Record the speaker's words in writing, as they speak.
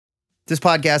This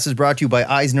podcast is brought to you by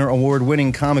Eisner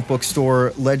Award-winning comic book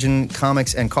store Legend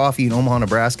Comics and Coffee in Omaha,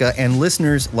 Nebraska, and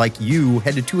listeners like you.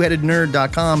 Head to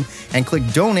twoheadednerd.com and click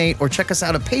donate or check us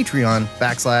out at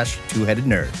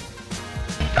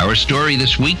Patreon/twoheadednerd. Our story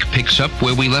this week picks up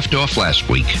where we left off last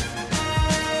week.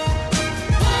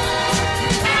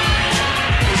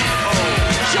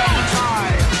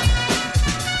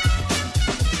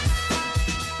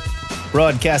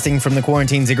 Broadcasting from the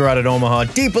quarantine ziggurat at Omaha,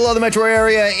 deep below the metro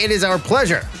area, it is our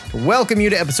pleasure to welcome you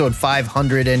to episode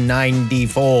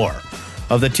 594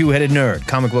 of the Two-Headed Nerd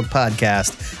comic book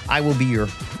podcast. I will be your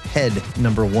head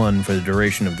number one for the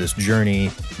duration of this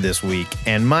journey this week,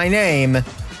 and my name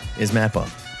is Matt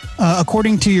Bum.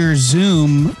 According to your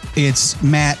Zoom, it's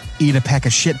Matt Eat a Pack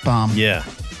of Shit Bomb. Yeah,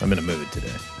 I'm going to move it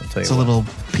today. I'll tell you It's a little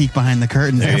peek behind the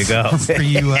curtain there. You go. For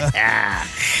you.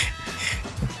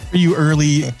 For you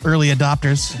early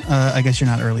adopters. I guess you're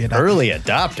not early adopters. Early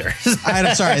adopters?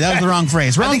 I'm sorry, that was the wrong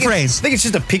phrase. I think it's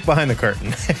just a peek behind the curtain.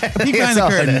 A peek behind the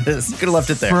curtain. Could have left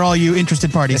it there. For all you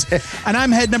interested parties. And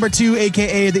I'm head number 2,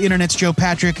 a.k.a. the Internet's Joe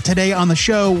Patrick. Today on the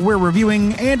show, we're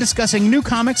reviewing and discussing new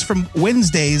comics from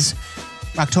Wednesdays,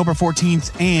 October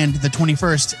 14th and the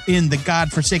 21st in the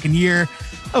godforsaken year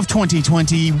of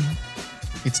 2020.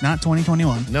 It's not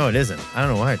 2021. No, it isn't. I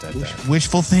don't know why I typed that.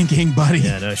 Wishful thinking, buddy.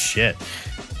 Yeah, no shit.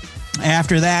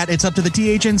 After that, it's up to the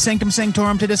THN Sanctum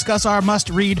Sanctorum to discuss our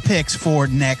must-read picks for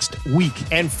next week.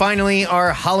 And finally,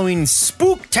 our Halloween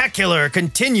spooktacular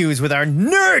continues with our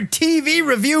Nerd TV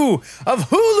review of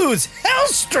Hulu's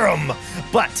Hellstrom.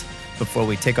 But before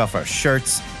we take off our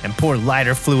shirts and pour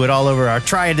lighter fluid all over our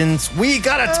tridents, we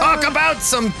gotta talk about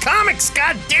some comics,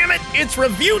 goddammit! It's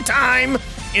review time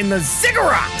in the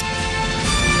ziggurat!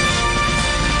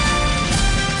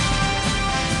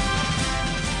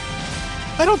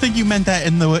 I don't think you meant that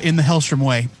in the Hellstrom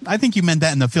way. I think you meant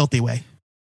that in the filthy way.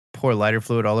 Pour lighter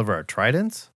fluid all over our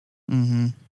tridents? Mm-hmm.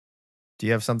 Do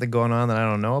you have something going on that I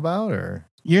don't know about, or?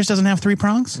 Yours doesn't have 3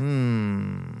 prongs? All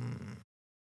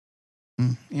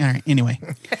right, anyway.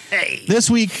 Hey. This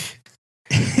week,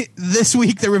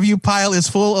 the review pile is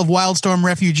full of Wildstorm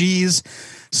refugees,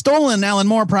 stolen Alan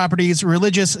Moore properties,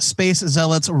 religious space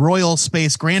zealots, royal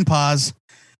space grandpas,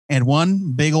 and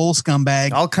one big old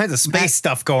scumbag. All kinds of space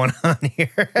stuff going on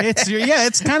here.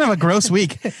 It's kind of a gross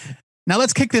week. Now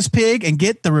let's kick this pig and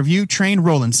get the review train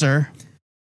rolling, sir.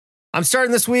 I'm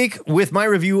starting this week with my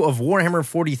review of Warhammer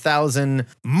 40,000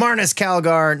 Marnus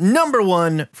Calgar, number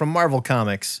 1 from Marvel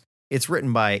Comics. It's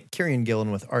written by Kieran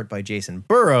Gillen with art by Jason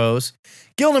Burrows.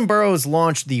 Gillen and Burrows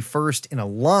launched the first in a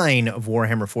line of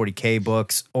Warhammer 40k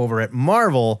books over at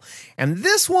Marvel, and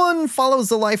this one follows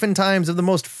the life and times of the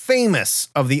most famous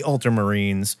of the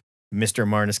Ultramarines, Mr.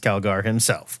 Marnus Calgar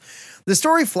himself. The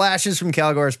story flashes from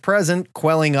Calgar's present,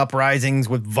 quelling uprisings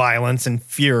with violence and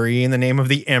fury in the name of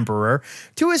the Emperor,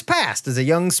 to his past as a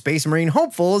young Space Marine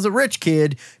hopeful as a rich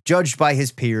kid, judged by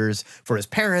his peers for his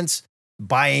parents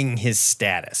buying his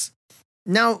status.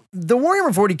 Now, the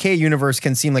Warhammer 40k universe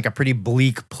can seem like a pretty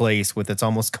bleak place with its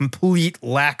almost complete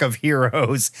lack of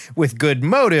heroes with good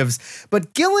motives,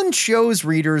 but Gillen shows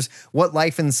readers what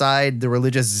life inside the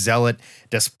religious zealot,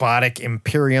 despotic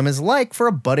imperium is like for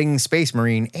a budding space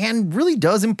marine, and really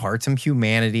does impart some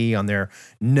humanity on their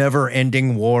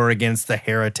never-ending war against the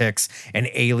heretics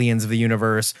and aliens of the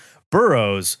universe.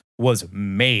 Burrows was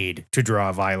made to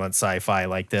draw violent sci-fi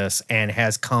like this and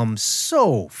has come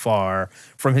so far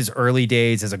from his early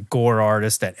days as a gore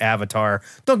artist at Avatar.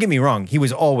 Don't get me wrong, he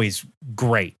was always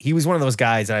great. He was one of those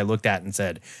guys that I looked at and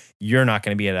said, you're not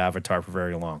going to be at Avatar for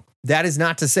very long. That is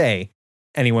not to say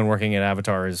anyone working at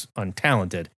Avatar is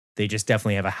untalented. They just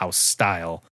definitely have a house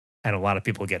style, and a lot of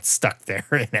people get stuck there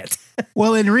in it.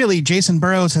 Well, and really, Jason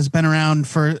Burrows has been around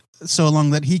for so long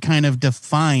that he kind of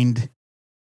defined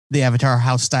the Avatar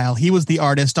house style. He was the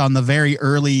artist on the very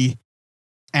early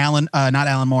not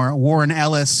Alan Moore, Warren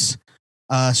Ellis,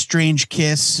 Strange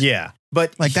Kiss. Yeah,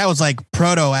 but like that was like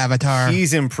proto Avatar.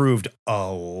 He's improved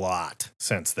a lot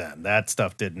since then. That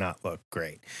stuff did not look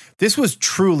great. This was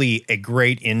truly a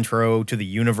great intro to the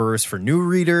universe for new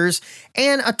readers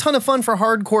and a ton of fun for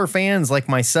hardcore fans like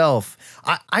myself.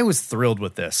 I was thrilled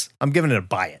with this. I'm giving it a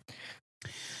buy it.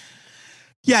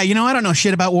 Yeah, I don't know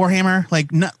shit about Warhammer.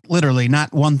 Like, not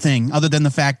one thing other than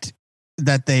the fact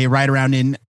that they ride around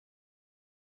in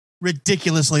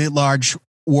ridiculously large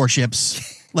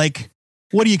warships. Like,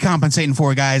 what are you compensating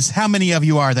for, guys? How many of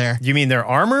you are there? You mean their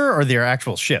armor or their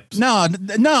actual ships? No.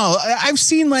 I've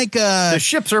seen like the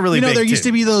ships are really big. There used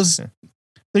to be those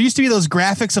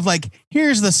graphics of like,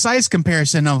 here's the size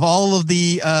comparison of all of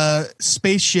the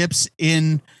spaceships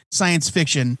in science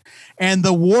fiction, and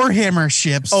the Warhammer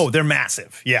ships. Oh, they're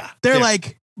massive. Yeah. They're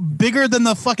like bigger than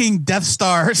the fucking Death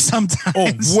Star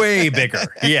sometimes. Oh, way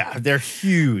bigger. Yeah, they're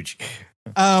huge.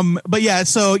 But yeah,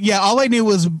 so yeah, all I knew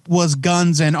was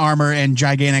guns and armor and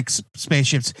gigantic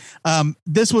spaceships.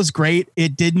 This was great.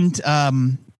 It didn't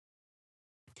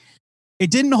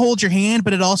hold your hand,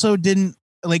 but it also didn't,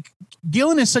 like,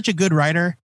 Gillen is such a good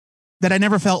writer that I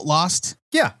never felt lost.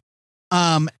 Yeah.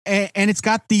 And it's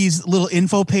got these little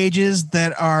info pages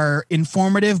that are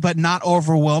informative but not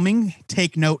overwhelming.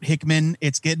 Take note, Hickman,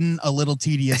 it's getting a little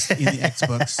tedious in the X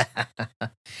books.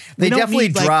 They definitely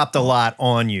dropped a lot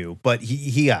on you, but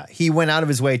he went out of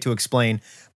his way to explain,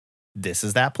 this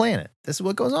is that planet. This is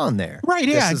what goes on there. Right,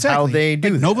 yeah, this exactly. is how they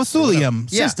do Nova this. Thulium,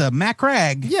 Yeah. Sista,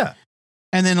 Macragge. Yeah.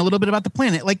 And then a little bit about the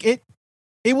planet. Like, it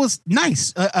was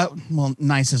nice. Well,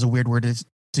 nice is a weird word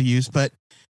to use, but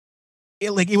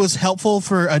it was helpful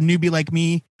for a newbie like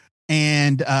me,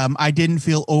 and I didn't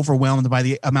feel overwhelmed by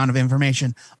the amount of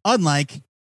information, unlike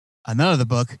another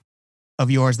book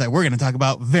of yours that we're going to talk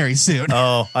about very soon.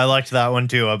 Oh, I liked that one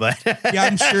too, but Yeah,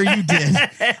 I'm sure you did.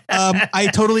 I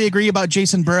totally agree about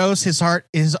Jason Burrows. His art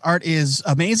is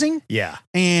amazing. Yeah.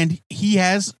 And he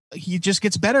just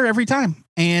gets better every time.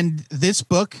 And this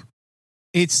book,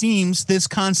 it seems this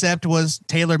concept was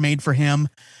tailor-made for him.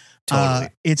 Totally.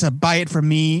 It's a buy it from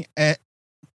me. And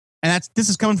this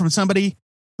is coming from somebody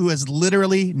who has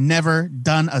literally never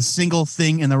done a single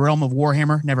thing in the realm of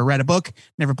Warhammer, never read a book,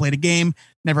 never played a game,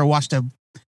 never watched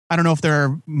I don't know if there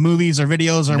are movies or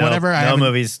videos or whatever. No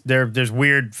movies. There's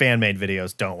weird fan-made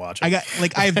videos. Don't watch it.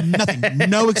 I have nothing,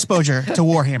 no exposure to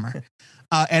Warhammer.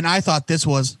 And I thought this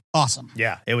was awesome.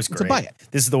 Yeah, it was great. So buy it.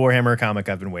 This is the Warhammer comic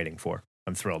I've been waiting for.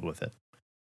 I'm thrilled with it.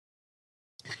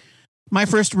 My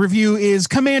first review is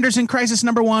Commanders in Crisis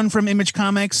 #1 from Image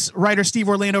Comics. Writer Steve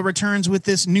Orlando returns with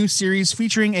this new series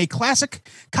featuring a classic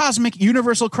cosmic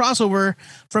universal crossover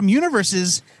from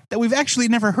universes that we've actually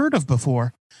never heard of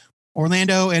before.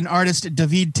 Orlando and artist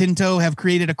David Tinto have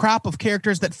created a crop of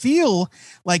characters that feel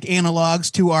like analogs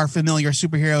to our familiar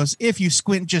superheroes if you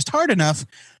squint just hard enough,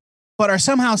 but are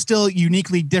somehow still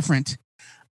uniquely different.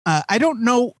 I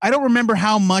don't remember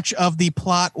how much of the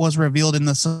plot was revealed in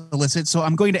the solicit, so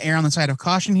I'm going to err on the side of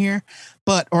caution here.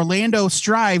 But Orlando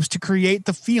strives to create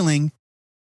the feeling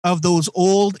of those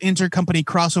old intercompany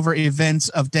crossover events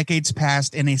of decades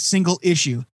past in a single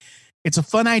issue. It's a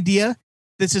fun idea.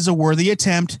 This is a worthy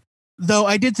attempt, though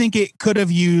I did think it could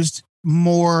have used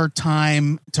more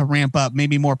time to ramp up,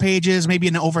 maybe more pages, maybe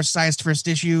an oversized first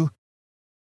issue.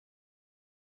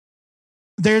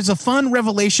 There's a fun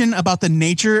revelation about the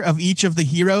nature of each of the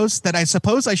heroes that I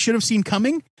suppose I should have seen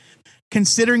coming,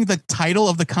 considering the title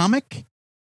of the comic.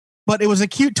 But it was a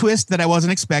cute twist that I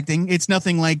wasn't expecting. It's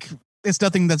nothing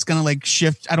that's going to like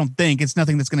shift. I don't think it's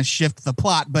nothing that's going to shift the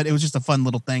plot, but it was just a fun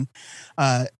little thing.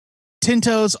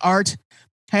 Tinto's art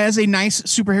has a nice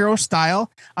superhero style.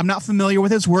 I'm not familiar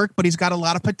with his work, but he's got a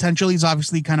lot of potential. He's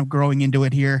obviously kind of growing into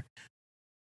it here.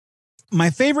 My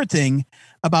favorite thing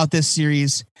about this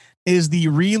series is the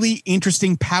really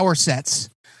interesting power sets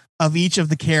of each of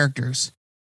the characters.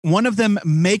 One of them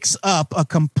makes up a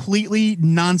completely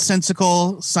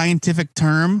nonsensical scientific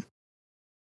term,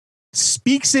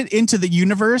 speaks it into the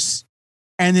universe,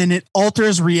 and then it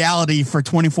alters reality for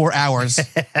 24 hours.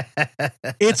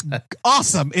 It's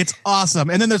awesome. It's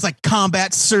awesome. And then there's like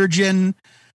combat surgeon.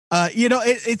 I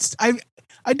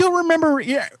don't remember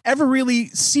ever really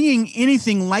seeing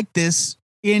anything like this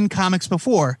in comics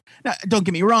before. Now, don't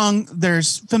get me wrong,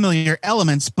 there's familiar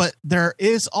elements, but there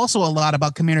is also a lot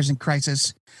about Commanders in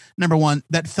Crisis #1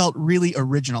 that felt really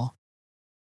original.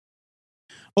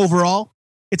 Overall,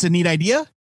 it's a neat idea,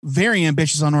 very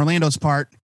ambitious on Orlando's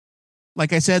part.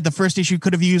 Like I said, the first issue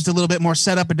could have used a little bit more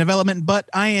setup and development, but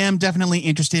I am definitely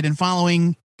interested in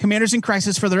following Commanders in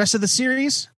Crisis for the rest of the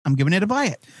series. I'm giving it a buy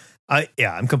it.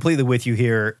 I'm completely with you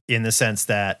here in the sense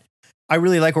that I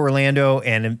really like Orlando,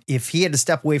 and if he had to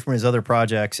step away from his other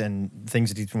projects and things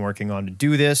that he's been working on to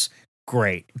do this,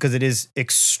 great, because it is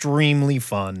extremely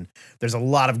fun. There's a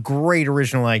lot of great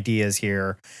original ideas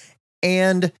here,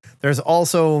 and there's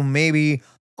also maybe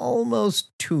almost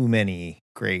too many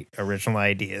great original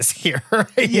ideas here.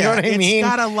 You know what I mean? It's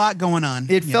got a lot going on.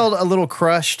 It felt a little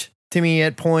crushed to me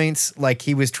at points, like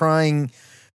he was trying.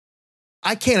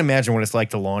 I can't imagine what it's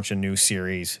like to launch a new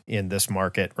series in this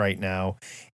market right now.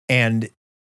 And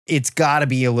it's got to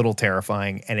be a little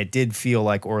terrifying. And it did feel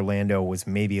like Orlando was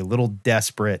maybe a little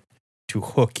desperate to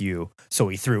hook you. So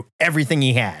he threw everything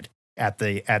he had at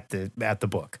the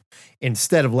book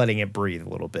instead of letting it breathe a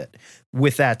little bit.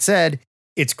 With that said,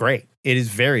 it's great. It is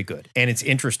very good. And it's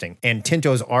interesting. And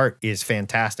Tinto's art is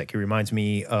fantastic. He reminds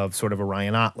me of sort of a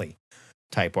Ryan Otley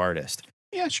type artist.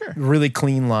 Yeah, sure. Really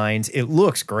clean lines. It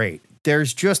looks great.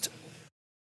 there's just,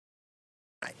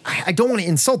 I don't want to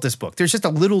insult this book. There's just a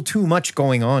little too much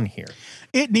going on here.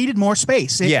 It needed more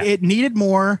space. It needed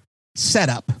more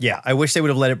setup. Yeah, I wish they would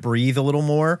have let it breathe a little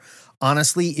more.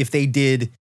 Honestly, if they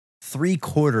did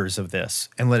 3/4 of this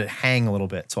and let it hang a little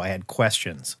bit so I had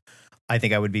questions, I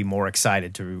think I would be more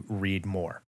excited to read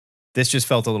more. This just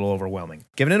felt a little overwhelming.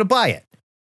 Giving it a buy it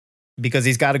because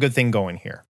he's got a good thing going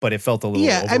here, but it felt a little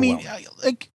overwhelming. I mean,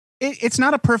 like it's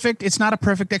not a perfect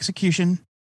execution,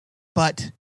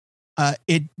 but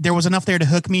there was enough there to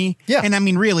hook me. Yeah. And I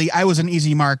mean, really, I was an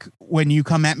easy mark when you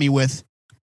come at me with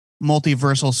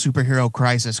multiversal superhero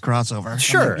crisis crossover.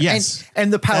 Sure. I mean, yes.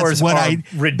 And the powers are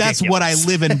ridiculous. That's what I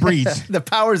live and breathe. The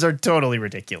powers are totally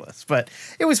ridiculous, but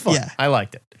it was fun. Yeah. I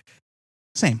liked it.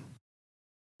 Same.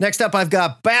 Next up, I've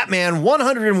got Batman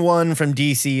 101 from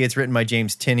DC. It's written by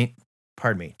James Tiny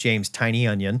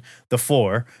Onion, the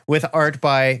 4, with art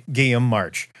by Guillaume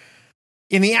March.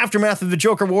 In the aftermath of the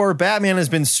Joker War, Batman has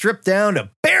been stripped down to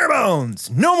bare bones.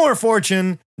 No more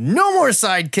fortune, no more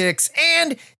sidekicks,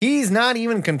 and he's not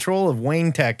even in control of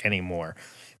Wayne Tech anymore.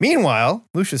 Meanwhile,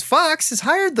 Lucius Fox has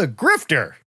hired the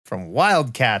Grifter from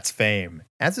Wildcats fame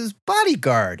as his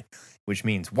bodyguard, which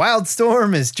means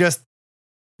Wildstorm is just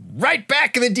right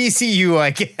back in the DCU, I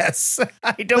guess.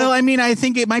 Well, I mean, I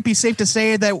think it might be safe to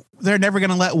say that they're never going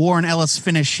to let Warren Ellis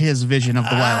finish his vision of the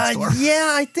Wildstorm.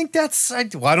 Yeah, I think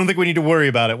I don't think we need to worry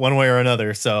about it one way or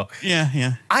another. So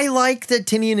yeah. I like that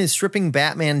Tinian is stripping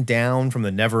Batman down from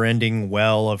the never-ending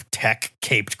well of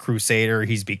tech-caped crusader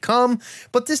he's become,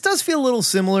 but this does feel a little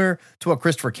similar to what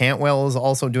Christopher Cantwell is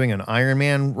also doing on Iron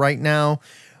Man right now.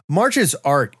 March's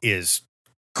art is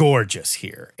gorgeous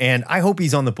here, and I hope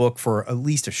he's on the book for at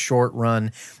least a short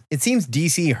run. It seems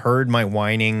DC heard my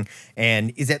whining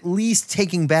and is at least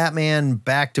taking Batman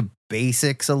back to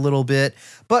basics a little bit,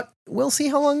 but we'll see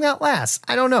how long that lasts.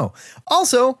 I don't know.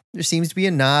 Also, there seems to be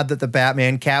a nod that the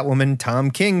Batman Catwoman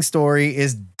Tom King story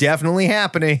is definitely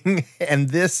happening,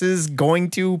 and this is going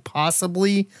to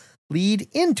possibly lead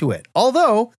into it,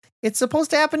 although it's supposed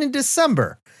to happen in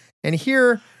December, and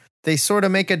here they sort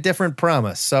of make a different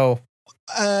promise, so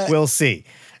we'll see.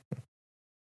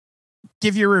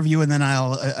 Give your review and then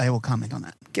I will comment on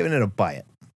that. Giving it a buy it.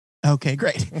 Okay,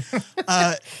 great.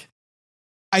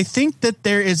 I think that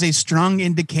there is a strong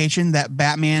indication that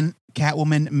Batman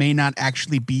Catwoman may not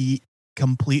actually be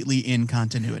completely in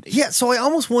continuity. Yeah, so I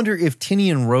almost wonder if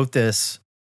Tinian wrote this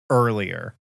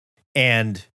earlier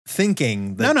and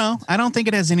thinking that... No, I don't think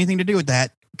it has anything to do with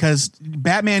that, because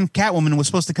Batman Catwoman was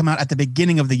supposed to come out at the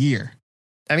beginning of the year.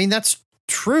 I mean, that's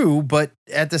true, but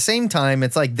at the same time,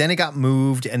 it's like then it got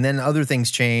moved and then other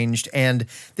things changed. And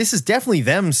this is definitely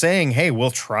them saying, hey,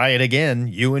 we'll try it again.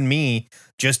 You and me,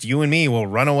 just you and me, will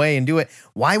run away and do it.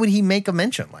 Why would he make a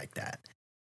mention like that?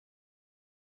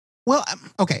 Well,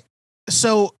 okay.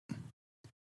 So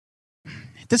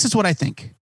this is what I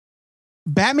think.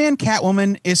 Batman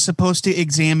Catwoman is supposed to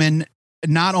examine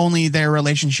not only their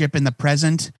relationship in the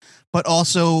present, but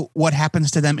also what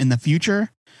happens to them in the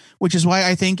future, which is why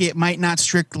I think it might not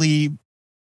strictly,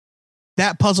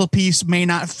 that puzzle piece may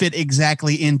not fit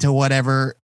exactly into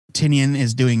whatever Tinian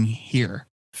is doing here.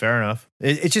 Fair enough.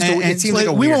 It just it seems like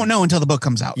a we weird, won't know until the book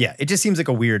comes out. Yeah, it just seems like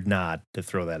a weird nod to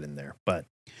throw that in there. But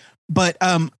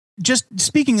just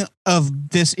speaking of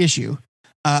this issue,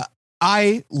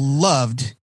 I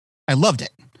loved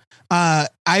it.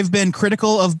 I've been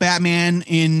critical of Batman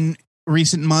in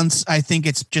recent months. I think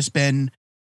it's just been,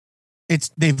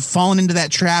 they've fallen into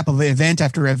that trap of event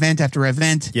after event after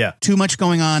event. Yeah. Too much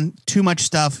going on, too much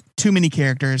stuff, too many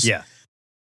characters. Yeah.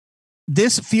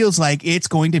 This feels like it's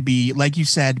going to be, like you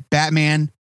said,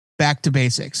 Batman back to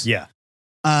basics. Yeah.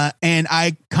 And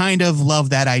I kind of love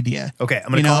that idea. Okay.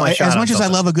 I'm going to call my shot. As much as I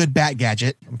love a good bat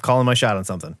gadget. I'm calling my shot on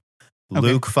something. Okay.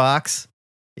 Luke Fox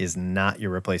is not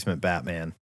your replacement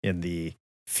Batman in the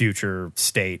future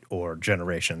state or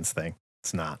generations thing.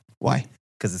 It's not. Why?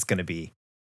 Because it's going to be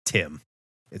Tim.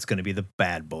 It's going to be the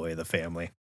bad boy of the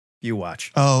family. You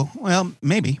watch. Oh, well,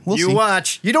 maybe. We'll see. You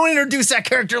watch. You don't introduce that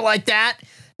character like that.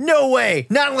 No way.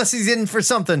 Not unless he's in for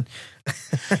something.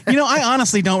 I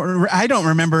honestly don't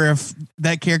remember if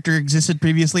that character existed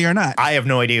previously or not. I have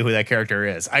no idea who that character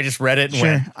is. I just read it and sure.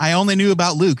 went, I only knew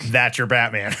about Luke. that's your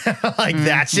Batman.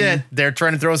 That's it. They're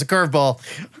trying to throw us a curveball.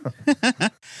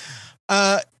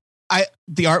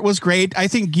 The art was great. I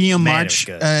think Guillaume March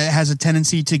has a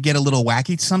tendency to get a little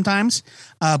wacky sometimes,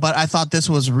 but I thought this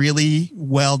was really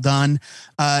well done.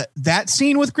 That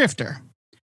scene with Grifter.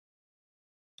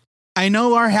 I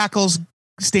know our hackles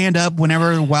stand up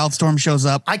whenever Wildstorm shows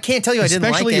up. I can't tell you I didn't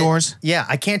like it. Especially yours. Yeah,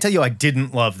 I can't tell you I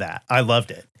didn't love that. I loved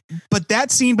it. But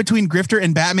that scene between Grifter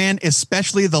and Batman,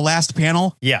 especially the last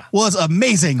panel, Yeah. was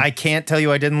amazing. I can't tell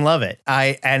you I didn't love it.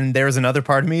 And there's another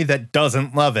part of me that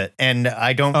doesn't love it. And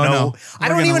I don't know. No. I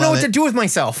don't even know what to do with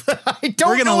myself. I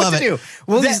don't know what to do.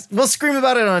 We'll scream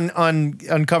about it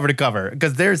on cover to cover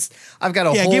because I've got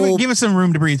a whole. Give us some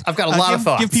room to breathe. I've got a lot of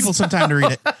thoughts. Give people some time to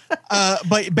read it.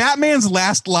 But Batman's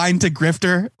last line to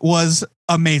Grifter was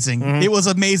amazing. Mm-hmm. It was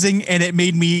amazing, and it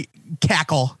made me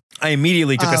cackle. I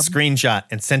immediately took a screenshot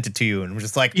and sent it to you and was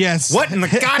just like, yes. What in the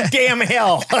goddamn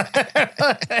hell?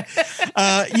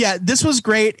 Yeah, this was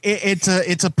great.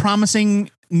 It's a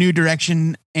promising new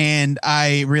direction, and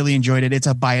I really enjoyed it. It's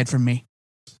a buy it from me.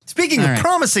 Speaking of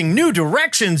promising new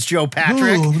directions, Joe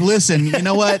Patrick. Ooh, listen, you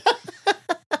know what?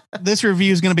 This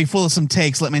review is going to be full of some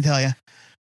takes, let me tell you.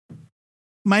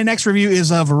 My next review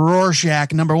is of Rorschach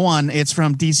 #1. It's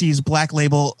from DC's Black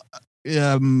Label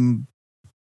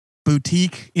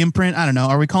boutique imprint. I don't know.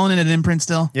 Are we calling it an imprint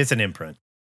still? It's an imprint.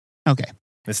 Okay.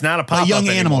 It's not a pop-up Young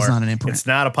anymore. Animal's not an imprint. It's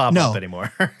not a pop-up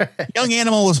anymore. Young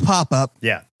Animal was pop-up.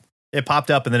 Yeah. It popped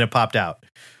up and then it popped out.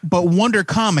 But Wonder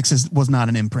Comics was not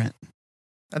an imprint.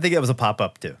 I think it was a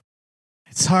pop-up too.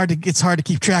 It's hard to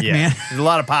keep track, man. There's a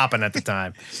lot of popping at the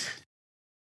time.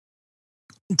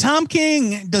 Tom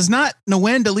King does not know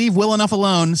when to leave well enough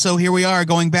alone, so here we are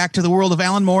going back to the world of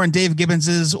Alan Moore and Dave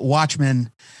Gibbons'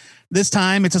 Watchmen. This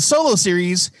time, it's a solo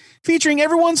series featuring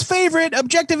everyone's favorite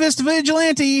objectivist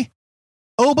vigilante.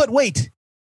 Oh, but wait.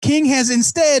 King has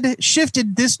instead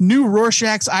shifted this new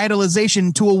Rorschach's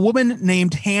idolization to a woman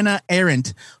named Hannah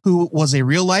Arendt, who was a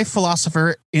real-life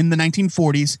philosopher in the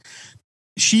 1940s.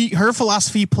 Her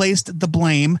philosophy placed the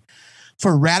blame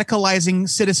for radicalizing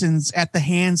citizens at the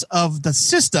hands of the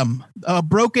system, a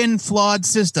broken, flawed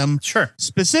system. Sure.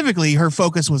 Specifically, her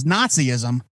focus was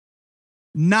Nazism,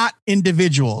 not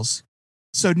individuals.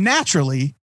 So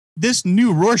naturally, this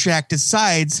new Rorschach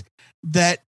decides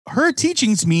that her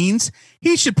teachings means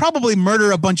he should probably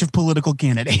murder a bunch of political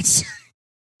candidates.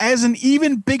 As an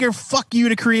even bigger fuck you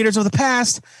to creators of the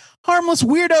past, harmless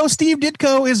weirdo Steve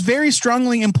Ditko is very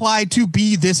strongly implied to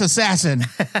be this assassin.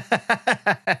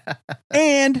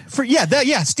 And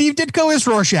Steve Ditko is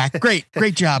Rorschach.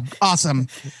 Great job. Awesome.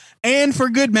 And for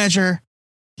good measure,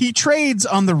 he trades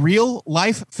on the real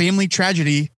life family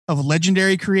tragedy of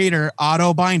legendary creator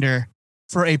Otto Binder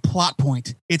for a plot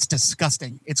point. It's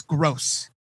disgusting. It's gross.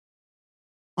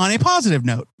 On a positive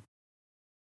note,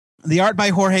 the art by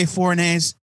Jorge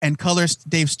Fornes and colorist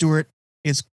Dave Stewart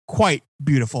is quite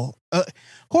beautiful.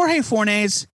 Jorge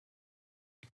Fornes,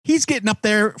 he's getting up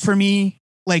there for me,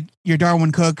 like your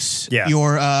Darwin Cooks,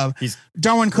 your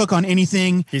Darwin Cook on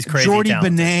anything. He's crazy Jordy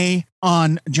talented. Benet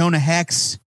on Jonah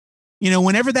Hex. You know,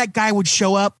 whenever that guy would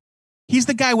show up, he's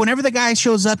the guy. Whenever the guy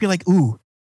shows up, you're like, ooh,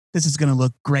 this is going to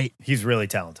look great. He's really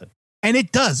talented. And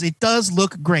it does. It does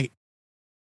look great.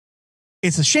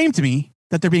 It's a shame to me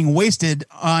that they're being wasted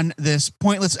on this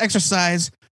pointless exercise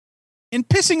in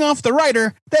pissing off the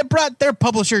writer that brought their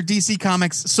publisher, DC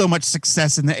Comics, so much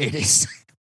success in the 80s.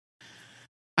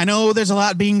 I know there's a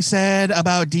lot being said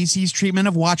about DC's treatment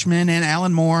of Watchmen and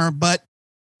Alan Moore, but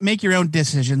make your own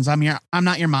decisions. I'm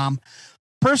not your mom.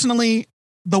 Personally,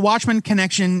 the Watchmen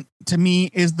connection to me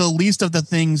is the least of the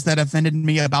things that offended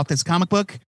me about this comic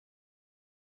book.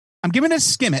 I'm giving it a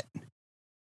skim it,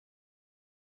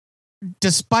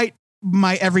 despite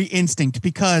my every instinct,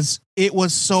 because it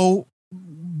was so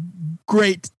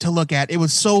great to look at. It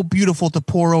was so beautiful to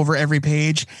pore over every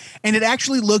page, and it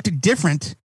actually looked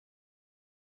different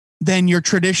than your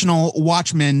traditional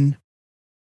Watchmen.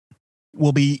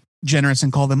 Will be generous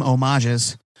and call them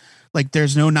homages. Like,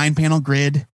 there's no 9-panel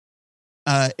grid.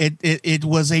 It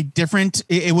was a different.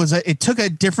 It took a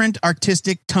different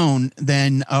artistic tone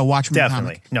than a Watchmen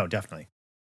Definitely. comic. No, definitely.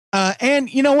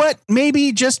 And you know what?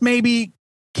 Maybe, just maybe,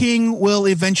 King will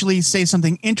eventually say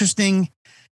something interesting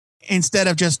instead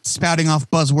of just spouting off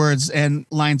buzzwords and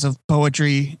lines of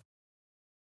poetry.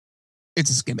 It's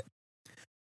a skim it.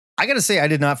 I got to say, I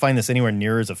did not find this anywhere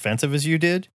near as offensive as you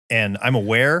did. And I'm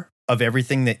aware of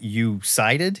everything that you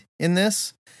cited in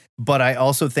this. But I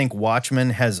also think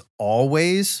Watchmen has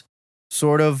always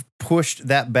sort of pushed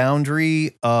that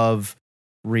boundary of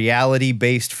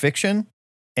reality-based fiction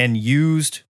and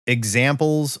used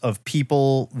examples of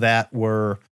people that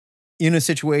were in a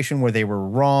situation where they were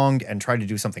wronged and tried to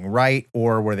do something right,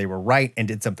 or where they were right and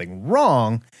did something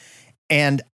wrong.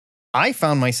 And I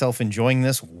found myself enjoying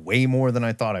this way more than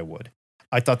I thought I would.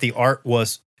 I thought the art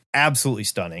was absolutely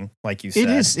stunning, like you said.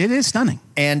 It is stunning.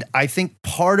 And I think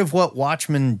part of what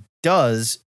Watchmen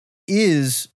does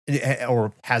is,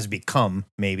 or has become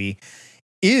maybe,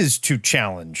 is to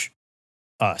challenge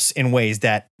us in ways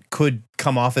that could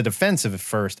come off the defensive at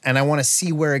first, and I want to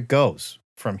see where it goes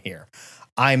from here.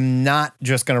 I'm not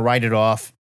just going to write it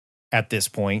off at this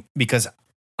point because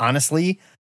honestly,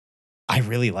 I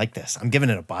really like this. I'm giving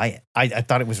it a buy it. I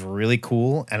thought it was really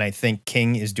cool, and I think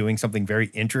King is doing something very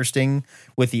interesting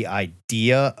with the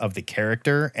idea of the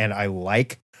character, and I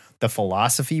like the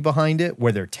philosophy behind it,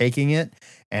 where they're taking it,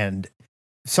 and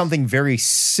something very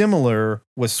similar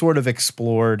was sort of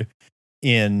explored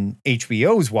in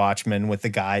HBO's Watchmen with the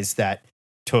guys that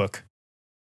took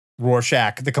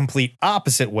Rorschach the complete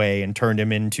opposite way and turned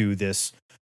him into this,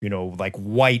 like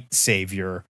white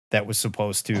savior that was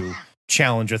supposed to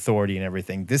challenge authority and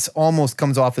everything. This almost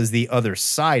comes off as the other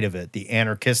side of it, the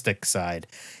anarchistic side.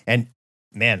 And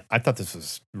man, I thought this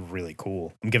was really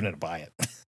cool. I'm giving it a buy it.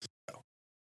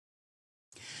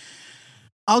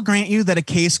 I'll grant you that a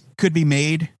case could be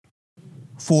made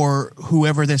for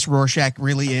whoever this Rorschach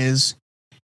really is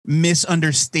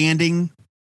misunderstanding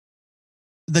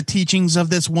the teachings of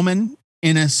this woman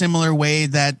in a similar way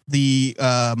that the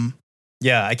I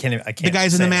can't. The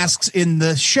guys in the masks in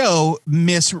the show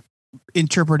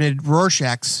misinterpreted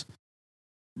Rorschach's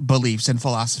beliefs and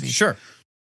philosophy. Sure.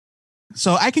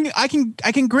 So I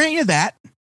can grant you that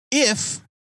if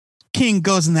King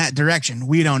goes in that direction.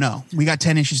 We don't know. We got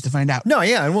 10 issues to find out. No,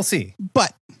 yeah, and we'll see.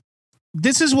 But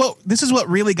this is what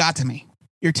really got to me.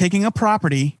 You're taking a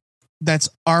property that's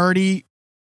already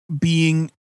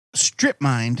being strip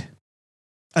mined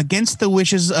against the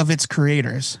wishes of its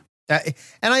creators. And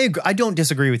I don't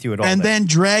disagree with you at all. And then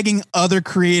dragging other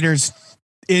creators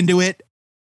into it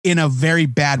in a very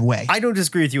bad way. I don't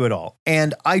disagree with you at all.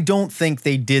 And I don't think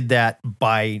they did that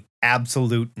by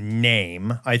absolute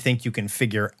name. I think you can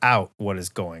figure out what is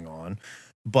going on.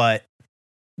 But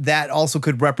that also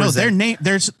could represent... No,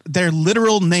 their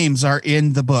literal names are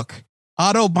in the book.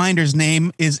 Otto Binder's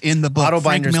name is in the book.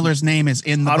 Frank Miller's name is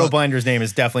in the book. Otto Binder's name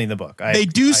is definitely in the book. They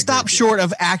do stop short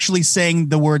of actually saying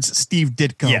the words Steve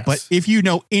Ditko. Yes. But if you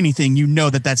know anything, you know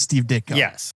that that's Steve Ditko.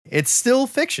 Yes. It's still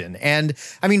fiction. And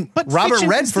I mean, but Robert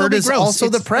Redford is also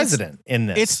the president in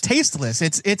this. It's tasteless.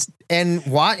 And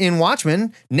in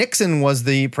Watchmen, Nixon was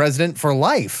the president for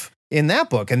life in that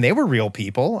book. And they were real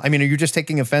people. I mean, are you just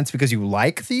taking offense because you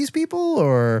like these people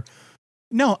or...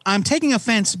 No, I'm taking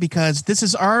offense because this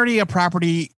is already a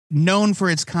property known for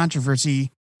its controversy.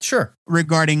 Sure.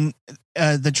 Regarding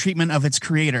the treatment of its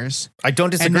creators. I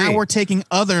don't disagree. And now we're taking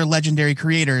other legendary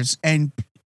creators and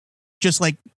just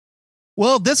like,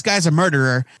 well, this guy's a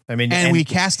murderer. I mean, and we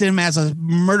cast him as a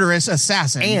murderous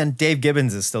assassin. And Dave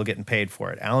Gibbons is still getting paid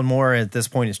for it. Alan Moore at this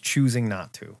point is choosing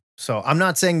not to. So I'm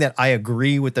not saying that I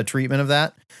agree with the treatment of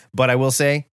that, but I will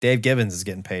say Dave Gibbons is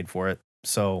getting paid for it.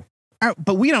 So...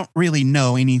 But we don't really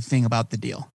know anything about the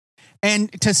deal.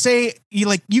 And to say,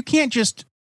 you can't just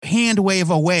hand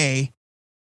wave away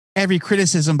every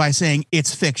criticism by saying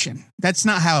it's fiction. That's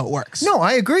not how it works. No,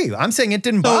 I agree. I'm saying it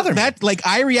didn't bother me.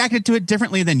 I reacted to it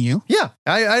differently than you. Yeah.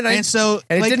 And it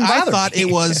didn't bother I thought me.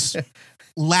 It was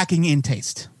lacking in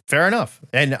taste. Fair enough.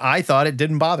 And I thought it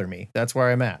didn't bother me. That's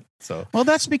where I'm at. So, well,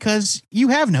 that's because you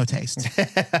have no taste.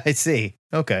 I see.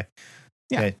 Okay.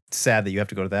 Yeah. It's sad that you have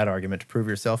to go to that argument to prove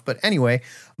yourself. But anyway,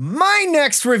 my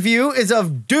next review is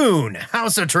of Dune,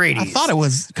 House Atreides. I thought it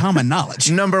was common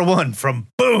knowledge. Number 1 from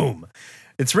Boom.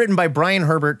 It's written by Brian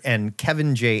Herbert and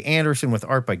Kevin J. Anderson with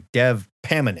art by Dev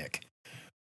Pamanik.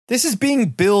 This is being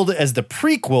billed as the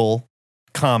prequel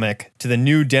comic to the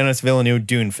new Denis Villeneuve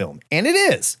Dune film. And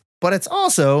it is. But it's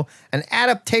also an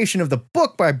adaptation of the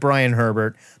book by Brian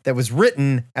Herbert that was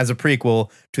written as a prequel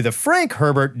to the Frank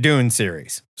Herbert Dune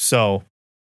series. So...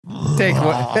 Take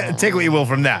what you will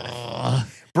from that.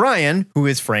 Brian, who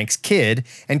is Frank's kid,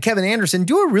 and Kevin Anderson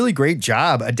do a really great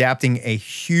job adapting a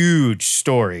huge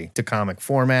story to comic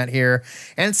format here.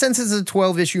 And since it's a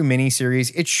 12-issue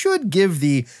miniseries, it should give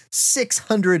the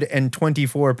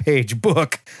 624-page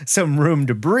book some room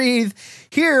to breathe.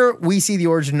 Here, we see the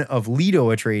origin of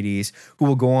Leto Atreides, who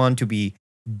will go on to be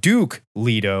Duke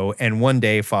Leto and one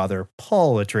day Father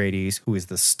Paul Atreides, who is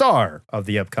the star of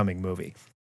the upcoming movie.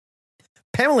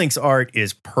 Pamelink's art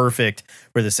is perfect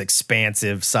for this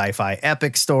expansive sci-fi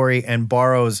epic story and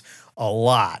borrows a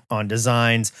lot on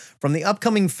designs from the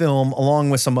upcoming film, along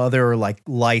with some other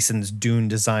licensed Dune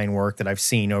design work that I've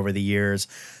seen over the years.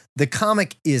 The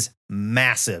comic is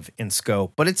massive in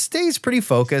scope, but it stays pretty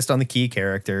focused on the key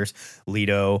characters,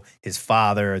 Leto, his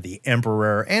father, the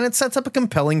Emperor, and it sets up a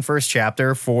compelling first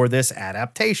chapter for this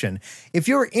adaptation. If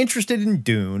you're interested in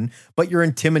Dune, but you're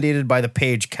intimidated by the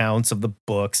page counts of the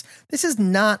books, this is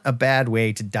not a bad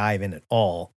way to dive in at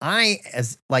all.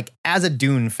 As a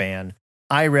Dune fan,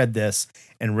 I read this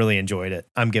and really enjoyed it.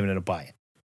 I'm giving it a buy.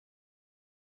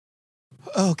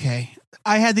 Okay.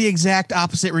 I had the exact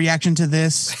opposite reaction to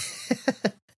this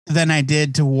than I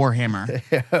did to Warhammer.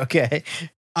 Okay.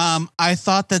 I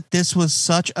thought that this was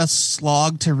such a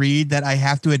slog to read that I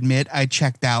have to admit I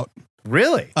checked out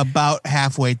Really? about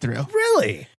halfway through.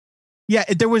 Really? Yeah,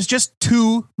 there was just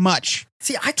too much.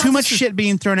 See, I thought Too much shit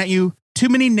being thrown at you, too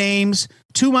many names,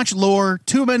 too much lore,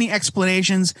 too many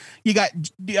explanations. You got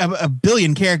a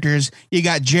billion characters. You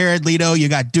got Jared Leto, you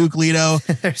got Duke Leto,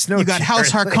 There's no you got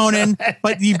House Jared Harkonnen,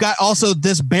 but you've got also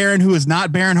this Baron who is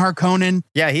not Baron Harkonnen.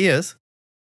 Yeah, he is.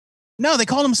 No, they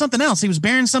called him something else. He was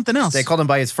Baron something else. They called him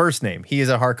by his first name. He is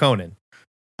a Harkonnen.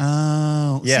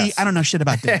 Oh, Yes. see, I don't know shit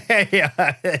about that.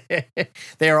 Yeah.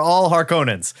 They are all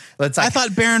Harkonnens. I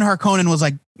thought Baron Harkonnen was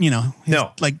like,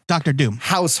 No. like Dr. Doom.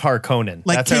 House Harkonnen.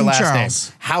 Like That's their King last Charles.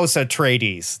 name. House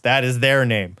Atreides. That is their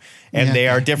name. And Yeah, they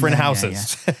are okay. different Yeah,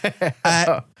 houses.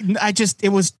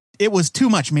 It was too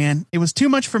much, man. It was too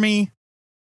much for me.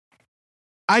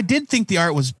 I did think the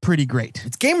art was pretty great.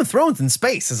 It's Game of Thrones in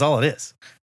space is all it is.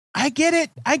 I get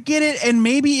it. And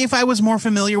maybe if I was more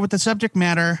familiar with the subject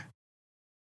matter,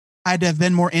 I'd have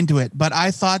been more into it. But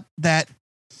I thought that,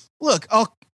 look,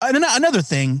 another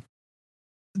thing,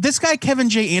 this guy, Kevin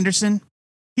J. Anderson,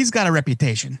 he's got a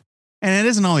reputation and it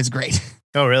isn't always great.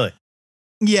 Oh, really?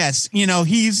 Yes.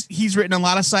 He's written a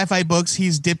lot of sci-fi books.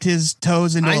 He's dipped his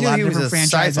toes into I a knew lot he of was different a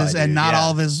sci-fi franchises and dude, not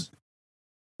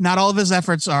yeah. all of his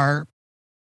efforts are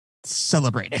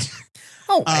celebrated.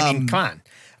 Oh, I mean, come on.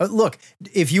 Look,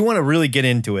 if you want to really get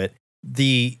into it,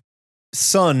 the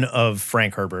son of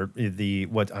Frank Herbert,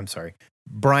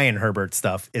 Brian Herbert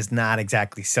stuff is not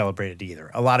exactly celebrated either.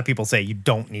 A lot of people say you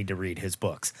don't need to read his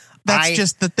books. That's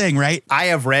just the thing, right? I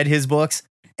have read his books,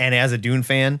 and as a Dune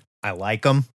fan, I like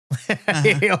them.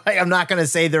 I'm not going to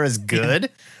say they're as good.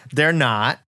 They're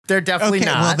not. They're definitely Okay,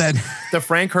 not. well then. The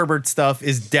Frank Herbert stuff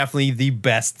is definitely the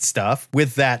best stuff.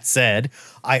 With that said,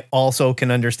 I also can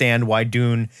understand why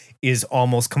Dune is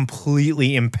almost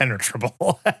completely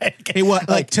impenetrable. It was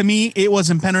to me, it was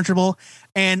impenetrable.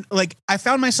 And I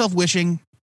found myself wishing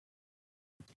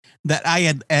that I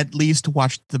had at least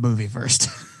watched the movie first.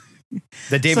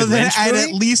 The David so that Lynch I'd movie?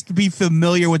 at least be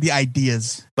familiar with the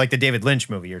ideas. Like the David Lynch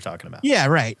movie you're talking about. Yeah,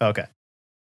 right. Okay.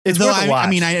 It's Though worth a watch. I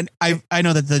mean, I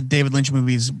know that the David Lynch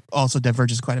movies also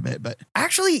diverges quite a bit, but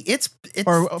Actually, it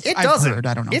I've doesn't. heard,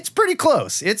 I don't know. It's pretty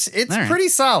close. It's right. pretty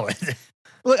solid.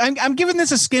 look, I'm giving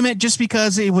this a skim it just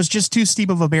because it was just too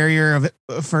steep of a barrier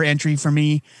for entry for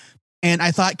me, and I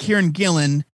thought Kieran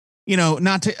Gillen,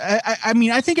 not to. I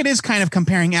mean, I think it is kind of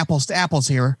comparing apples to apples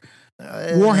here.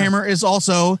 Warhammer is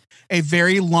also a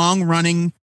very long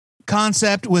running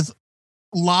concept with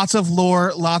lots of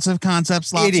lore, lots of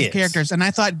concepts, lots of characters. And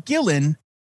I thought Gillen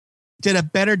did a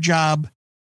better job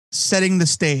setting the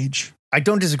stage. I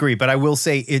don't disagree, but I will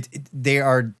say they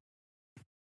are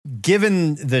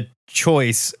given the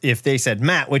choice. If they said,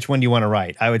 Matt, which one do you want to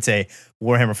write? I would say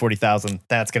Warhammer 40,000.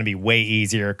 That's going to be way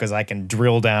easier because I can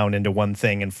drill down into one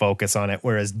thing and focus on it.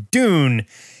 Whereas Dune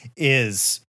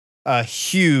is a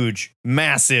huge,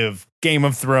 massive Game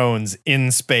of Thrones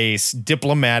in space,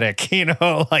 diplomatic,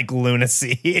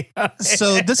 lunacy.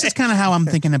 So this is kind of how I'm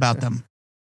thinking about them.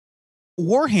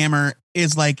 Warhammer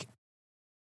is like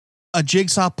a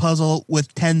jigsaw puzzle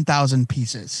with 10,000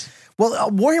 pieces.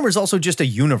 Well, Warhammer is also just a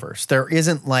universe. There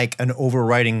isn't like an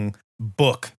overriding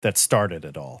book that started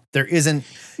it all. There isn't.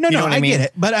 No, I mean? get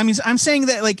it. But I mean, I'm saying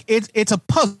that it's a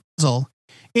puzzle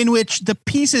in which the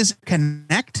pieces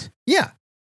connect. Yeah.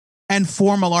 And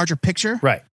form a larger picture.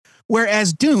 Right.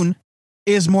 Whereas Dune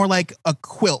is more like a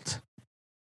quilt.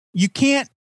 You can't,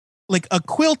 a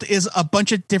quilt is a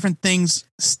bunch of different things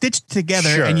stitched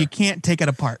together and you can't take it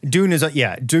apart. Dune is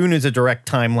a direct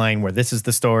timeline where this is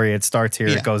the story. It starts here.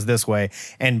 It goes this way.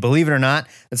 And believe it or not,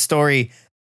 this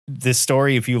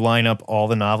story, if you line up all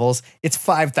the novels, it's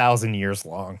 5,000 years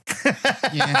long.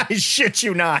 Yeah. I shit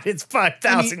you not. It's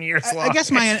 5,000 years long.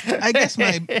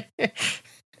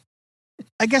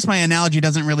 I guess my analogy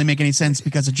doesn't really make any sense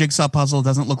because a jigsaw puzzle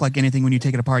doesn't look like anything when you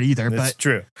take it apart either. That's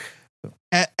true.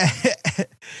 Yeah,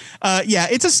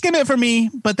 it's a skim it for me,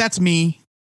 but that's me.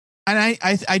 And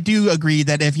I do agree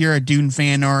that if you're a Dune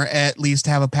fan or at least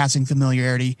have a passing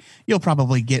familiarity, you'll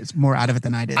probably get more out of it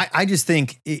than I did. I just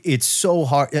think it's so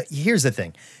hard. Here's the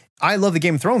thing. I love the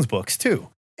Game of Thrones books too.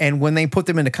 And when they put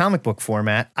them into comic book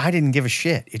format, I didn't give a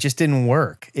shit. It just didn't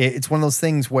work. It's one of those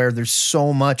things where there's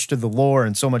so much to the lore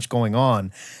and so much going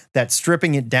on that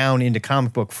stripping it down into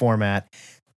comic book format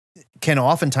can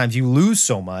oftentimes you lose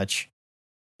so much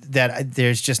that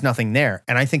there's just nothing there.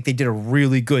 And I think they did a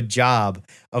really good job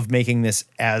of making this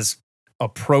as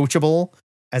approachable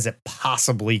as it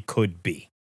possibly could be.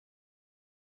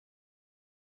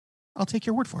 I'll take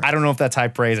your word for it. I don't know if that's high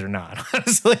praise or not,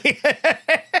 honestly.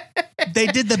 They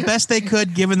did the best they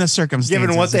could given the circumstances.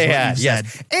 Given what they had, you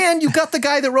yes. said. And you got the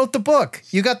guy that wrote the book.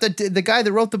 You got the guy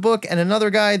that wrote the book and another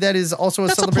guy that is also a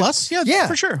That's a plus. Yeah,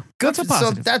 for sure. Good. That's a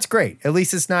positive. So that's great. At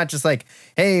least it's not just like,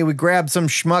 hey, we grabbed some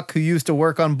schmuck who used to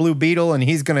work on Blue Beetle and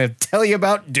he's going to tell you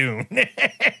about Dune.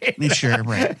 Sure,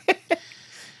 right.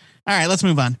 All right, let's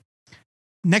move on.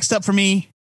 Next up for me,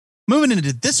 moving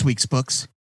into this week's books,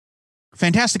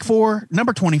 Fantastic Four,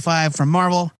 number 25 from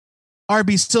Marvel.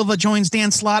 R.B. Silva joins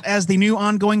Dan Slott as the new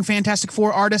ongoing Fantastic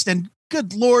Four artist, and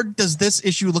good Lord, does this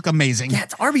issue look amazing. Yeah,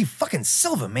 it's R.B. fucking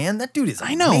Silva, man. That dude is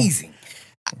know. amazing.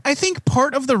 I think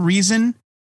part of the reason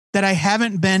that I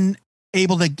haven't been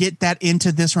able to get that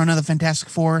into this run of the Fantastic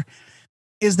Four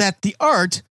is that the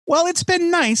art, while it's been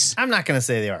nice. I'm not going to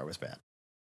say the art was bad.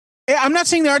 I'm not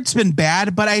saying the art's been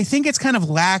bad, but I think it's kind of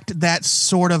lacked that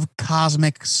sort of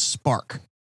cosmic spark.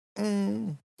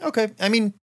 Okay. I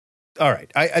mean, all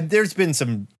right. There's been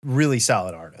some really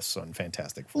solid artists on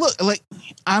Fantastic Four. Look, like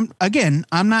I'm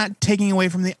not taking away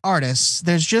from the artists.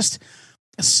 There's just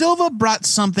Silva brought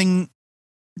something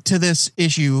to this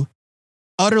issue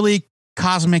utterly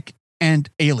cosmic and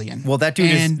alien. Well, that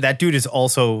dude is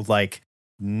also like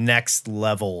next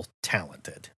level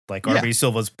talented. Like R.B.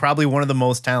 Silva's probably one of the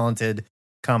most talented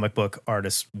comic book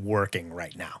artists working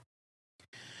right now.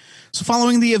 So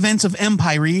following the events of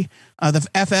Empire, the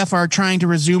FF are trying to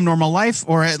resume normal life,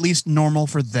 or at least normal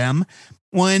for them,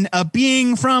 when a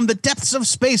being from the depths of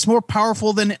space more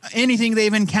powerful than anything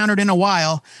they've encountered in a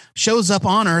while shows up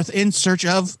on Earth in search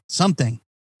of something.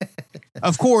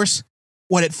 Of course,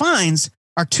 what it finds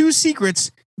are two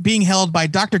secrets being held by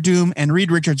Dr. Doom and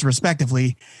Reed Richards,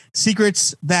 respectively,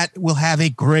 secrets that will have a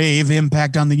grave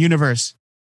impact on the universe.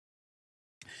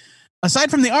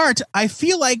 Aside from the art, I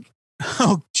feel like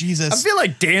oh, Jesus. I feel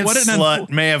like Dan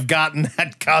Slott may have gotten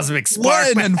that cosmic spark.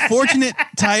 What an unfortunate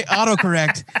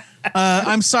autocorrect.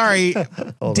 I'm sorry.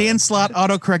 Dan Slott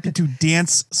autocorrected to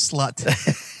Dance Slut.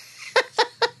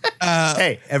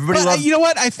 Hey, everybody loves. You know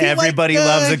what? I feel everybody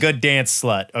loves a good dance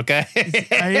slut. Okay.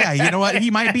 Yeah, you know what?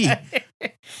 He might be.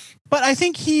 But I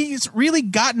think he's really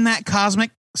gotten that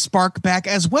cosmic spark back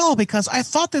as well, because I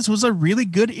thought this was a really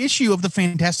good issue of the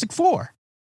Fantastic Four.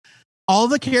 All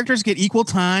the characters get equal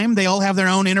time. They all have their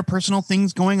own interpersonal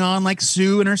things going on, like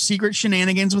Sue and her secret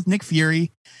shenanigans with Nick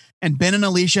Fury, and Ben and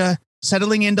Alicia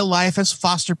settling into life as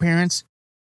foster parents.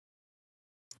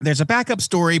 There's a backup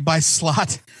story by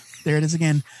Slott. There it is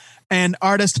again. And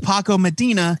artist Paco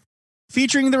Medina,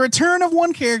 featuring the return of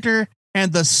one character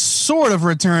and the sort of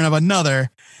return of another,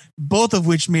 both of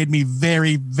which made me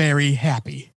very, very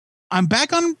happy. I'm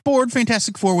back on board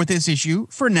Fantastic Four with this issue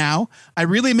for now. I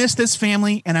really miss this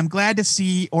family, and I'm glad to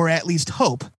see, or at least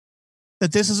hope,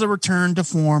 that this is a return to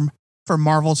form for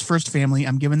Marvel's first family.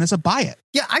 I'm giving this a buy it.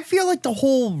 Yeah, I feel like the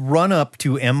whole run up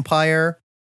to Empire,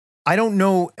 I don't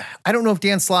know if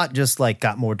Dan Slott just like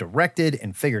got more directed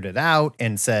and figured it out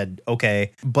and said,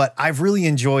 okay, but I've really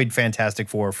enjoyed Fantastic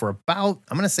Four for about,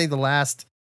 I'm going to say the last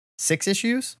 7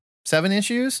 issues.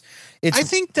 I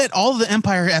think that all of the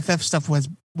Empire FF stuff was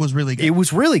really good. It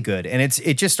was really good. And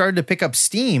it just started to pick up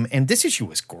steam. And this issue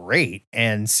was great.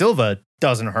 And Silva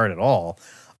doesn't hurt at all.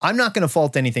 I'm not going to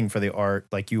fault anything for the art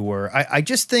like you were. I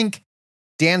just think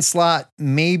Dan Slott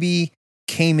maybe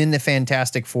came into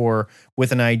Fantastic Four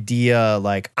with an idea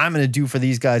like, I'm going to do for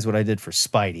these guys what I did for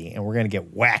Spidey. And we're going to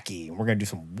get wacky. And we're going to do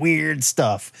some weird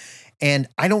stuff. And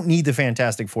I don't need the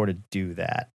Fantastic Four to do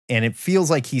that. And it feels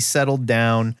like he's settled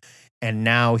down. And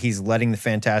now he's letting the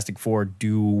Fantastic Four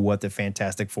do what the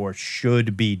Fantastic Four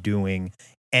should be doing.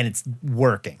 And it's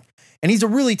working. And he's a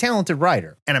really talented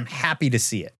writer. And I'm happy to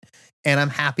see it. And I'm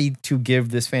happy to give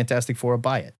this Fantastic Four a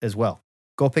buy it as well.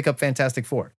 Go pick up Fantastic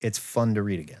Four. It's fun to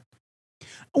read again.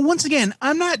 Once again,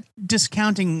 I'm not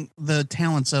discounting the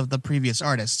talents of the previous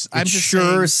artists.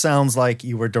 It sounds like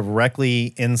you were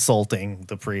directly insulting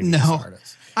the previous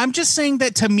artists. I'm just saying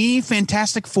that to me,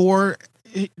 Fantastic Four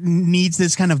needs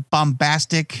this kind of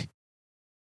bombastic,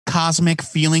 cosmic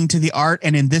feeling to the art,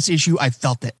 and in this issue, I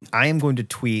felt it. I am going to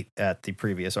tweet at the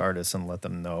previous artists and let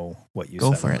them know what you said.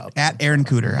 Go for it. At Aaron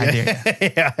Cooter. I dare you.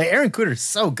 Yeah, Aaron Cooter is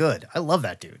so good. I love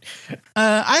that dude.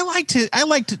 I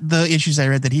liked the issues I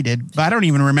read that he did, but I don't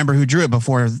even remember who drew it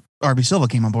before R.B. Silva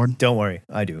came on board. Don't worry,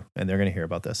 I do, and they're going to hear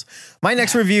about this. My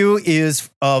next review is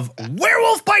of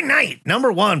Werewolf by Night,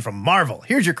 #1 from Marvel.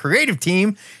 Here's your creative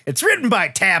team. It's written by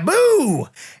Taboo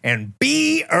and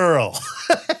B. Earl.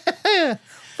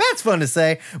 That's fun to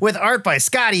say. With art by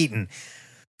Scott Eaton.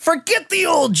 Forget the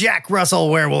old Jack Russell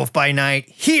Werewolf by Night.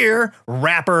 Here,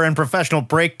 rapper and professional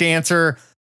breakdancer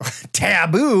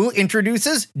Taboo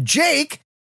introduces Jake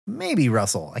maybe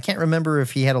Russell. I can't remember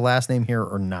if he had a last name here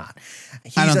or not.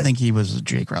 I don't think he was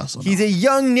Jake Russell. He's a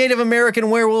young Native American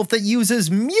werewolf that uses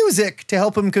music to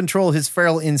help him control his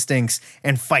feral instincts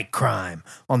and fight crime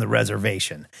on the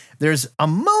reservation. There's a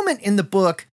moment in the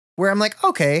book where I'm like,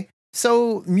 okay,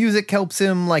 so music helps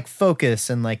him like focus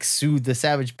and like soothe the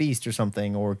savage beast or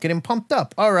something, or get him pumped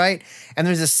up. All right. And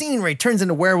there's a scene where he turns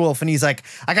into werewolf and he's like,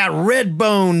 I got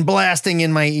Redbone blasting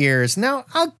in my ears. Now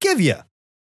I'll give you,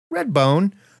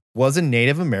 Redbone was a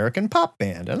Native American pop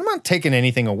band. And I'm not taking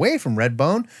anything away from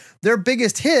Redbone. Their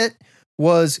biggest hit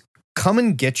was Come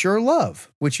and Get Your Love,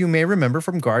 which you may remember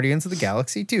from Guardians of the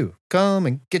Galaxy 2. Come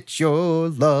and get your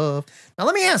love. Now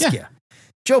let me ask you,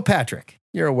 Joe Patrick,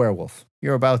 you're a werewolf.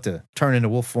 You're about to turn into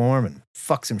wolf form and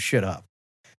fuck some shit up.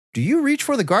 Do you reach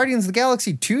for the Guardians of the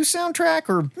Galaxy 2 soundtrack,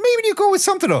 or maybe do you go with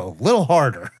something a little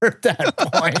harder at that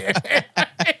point?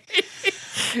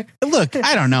 Look,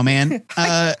 I don't know, man.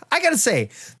 I gotta say,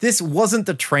 this wasn't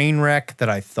the train wreck that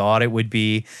I thought it would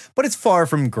be, but it's far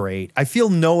from great. I feel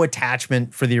no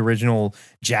attachment for the original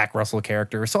Jack Russell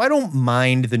character, so I don't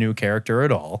mind the new character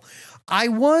at all. I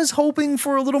was hoping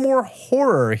for a little more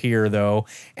horror here, though,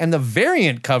 and the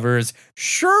variant covers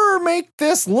sure make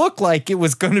this look like it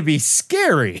was going to be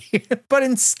scary. But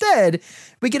instead,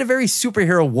 we get a very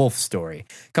superhero wolf story,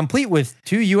 complete with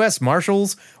 2 U.S.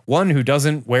 Marshals, one who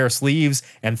doesn't wear sleeves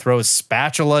and throws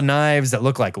spatula knives that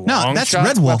look like long that's shots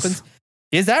Red Wolf. weapons.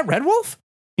 Is that Red Wolf?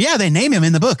 Yeah, they name him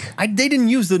in the book. They didn't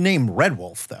use the name Red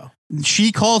Wolf, though.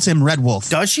 She calls him Red Wolf.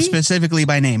 Does she? Specifically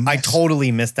by name. I yes.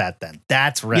 totally missed that then.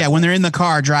 That's Red Yeah, Wolf. when they're in the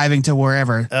car driving to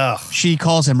wherever, she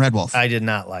calls him Red Wolf. I did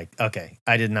not like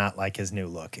his new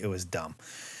look. It was dumb.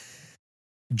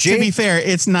 To be fair,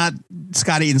 it's not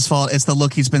Scott Eaton's fault. It's the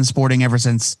look he's been sporting ever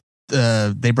since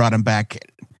they brought him back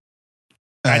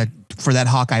for that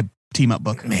Hawkeye team-up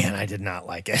book. Man, I did not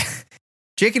like it.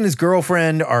 Jake and his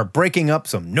girlfriend are breaking up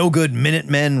some no-good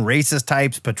Minutemen racist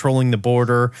types patrolling the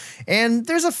border, and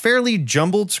there's a fairly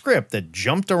jumbled script that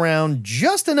jumped around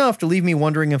just enough to leave me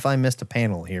wondering if I missed a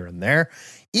panel here and there.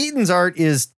 Eaton's art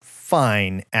is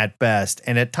fine at best,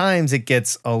 and at times it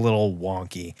gets a little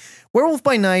wonky. Werewolf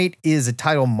by Night is a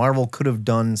title Marvel could have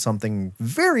done something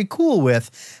very cool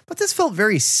with, but this felt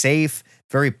very safe,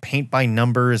 very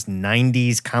paint-by-numbers,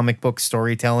 90s comic book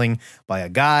storytelling by a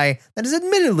guy that is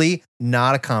admittedly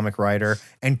not a comic writer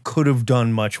and could have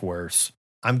done much worse.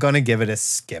 I'm going to give it a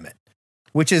skim it,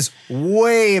 which is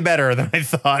way better than I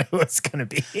thought it was going to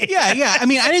be. Yeah. I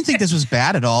mean, I didn't think this was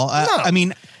bad at all. No. I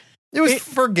mean, it was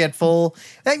forgetful.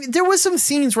 There was some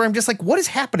scenes where I'm just like, what is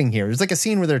happening here? There's like a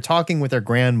scene where they're talking with their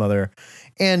grandmother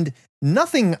and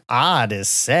nothing odd is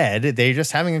said. They're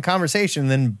just having a conversation.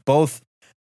 And then both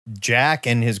Jack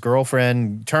and his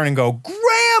girlfriend turn and go,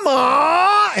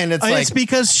 Grandma! And it's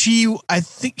because I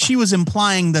think she was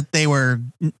implying that they were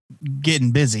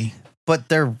getting busy. But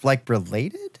they're like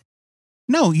related?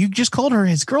 No, you just called her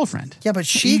his girlfriend. Yeah, but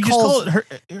she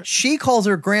calls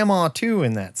her grandma too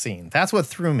in that scene. That's what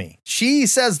threw me. She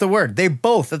says the word. They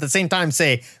both at the same time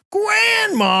say,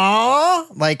 Grandma!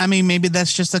 Like, I mean, maybe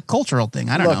that's just a cultural thing.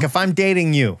 I don't know. Look, if I'm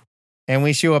dating you, and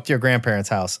we show up to your grandparents'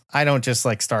 house, I don't just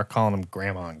like start calling them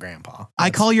grandma and grandpa.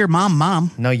 I call your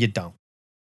mom. No, you don't.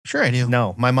 Sure, I do.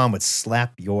 No, my mom would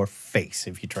slap your face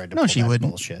if you tried to. No, pull she that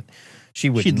wouldn't. Bullshit. She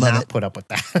would She'd love not it. put up with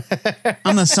that.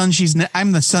 I'm the son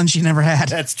she never had.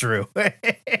 That's true.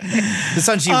 The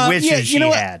son she wishes she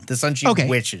had. The son she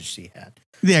wishes she had.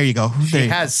 There you go. She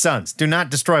has sons. Do not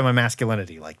destroy my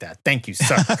masculinity like that. Thank you,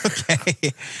 sir.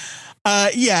 Okay.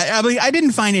 I mean, I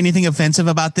didn't find anything offensive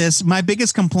about this. My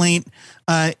biggest complaint,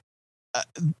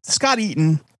 Scott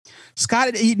Eaton.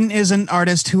 Scott Eaton is an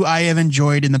artist who I have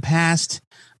enjoyed in the past.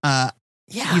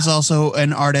 He's also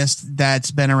an artist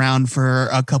that's been around for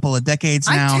a couple of decades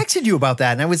now. I texted you about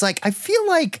that, and I was like, I feel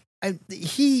like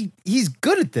he's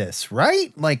good at this,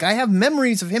 right? Like, I have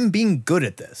memories of him being good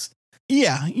at this.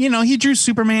 Yeah, he drew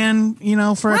Superman,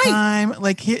 for a time.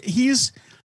 Like he's,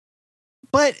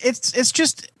 but it's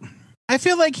just, I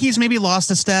feel like he's maybe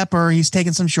lost a step or he's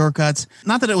taken some shortcuts.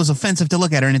 Not that it was offensive to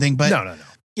look at or anything, but no.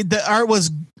 The art was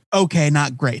okay,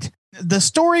 not great. The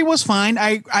story was fine.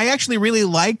 I actually really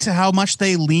liked how much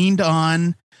they leaned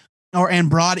on and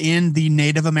brought in the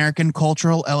Native American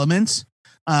cultural elements.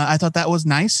 I thought that was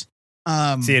nice.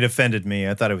 See, it offended me.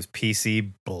 I thought it was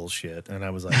PC bullshit. And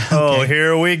I was like, oh,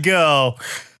 here we go.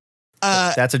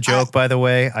 That's a joke, by the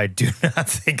way. I do not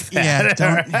think that.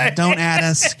 Yeah, don't add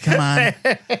us. Come on.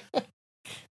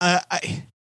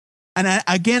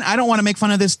 Again, I don't want to make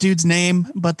fun of this dude's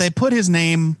name, but they put his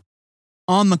name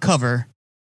on the cover.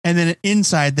 And then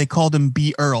inside, they called him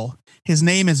B. Earl. His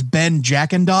name is Ben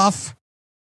Jackendoff.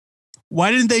 Why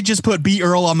didn't they just put B.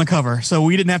 Earl on the cover so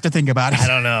we didn't have to think about it? I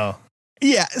don't know.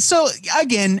 Yeah. So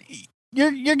again,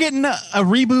 you're getting a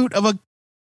reboot of a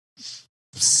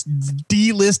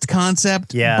D-list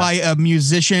concept by a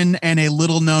musician and a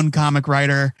little-known comic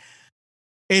writer.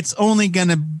 It's only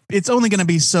gonna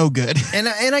be so good. And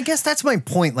I guess that's my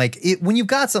point. Like when you've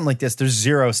got something like this, there's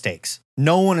zero stakes.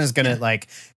 No one is gonna like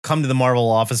come to the Marvel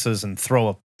offices and throw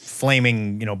a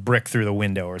flaming, brick through the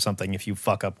window or something if you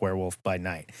fuck up Werewolf by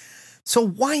Night. So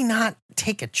why not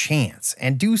take a chance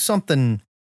and do something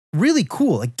really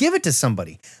cool? Like give it to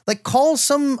somebody. Like call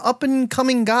some up and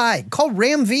coming guy. Call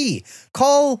Ram V.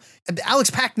 Call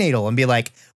Alex Packnadel and be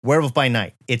like, Werewolf by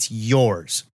Night, it's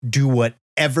yours. Do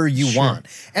whatever you want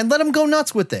and let them go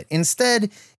nuts with it. Instead,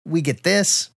 we get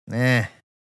this.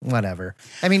 Whatever.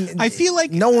 I mean, I feel like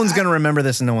no one's going to remember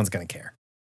this and no one's going to care.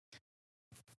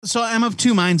 So I'm of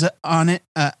two minds on it.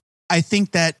 I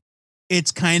think that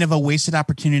it's kind of a wasted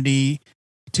opportunity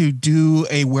to do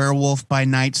a Werewolf by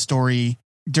Night story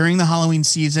during the Halloween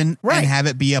season and have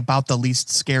it be about the least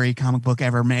scary comic book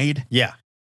ever made. Yeah.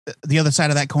 The other side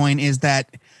of that coin is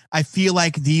that I feel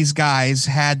like these guys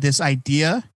had this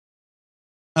idea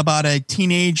about a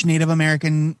teenage Native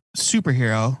American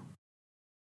superhero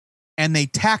and they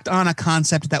tacked on a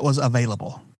concept that was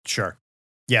available. Sure.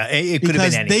 Yeah, it could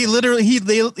have been anything.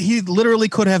 He literally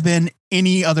could have been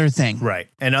any other thing. Right.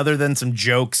 And other than some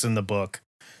jokes in the book,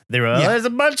 they were, there's a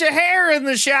bunch of hair in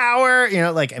the shower.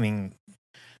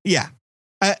 Yeah.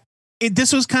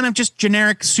 This was kind of just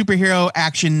generic superhero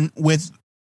action with,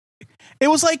 it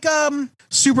was like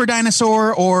Super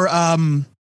Dinosaur or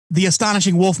The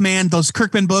Astonishing Wolfman, those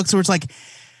Kirkman books where it's like,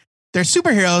 they're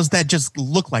superheroes that just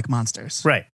look like monsters.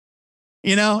 Right.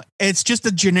 It's just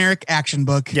a generic action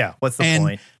book. Yeah. What's the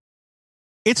point?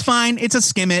 It's fine. It's a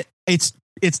skim it.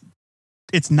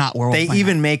 It's not Werewolf. They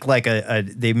even make like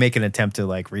they make an attempt to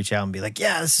like reach out and be like,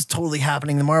 yeah, this is totally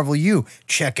happening to Marvel. You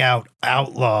check out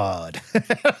Outlawed.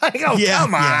 Come on.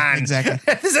 Yeah, exactly.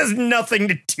 This has nothing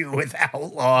to do with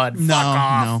Outlawed. Fuck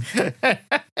off. No.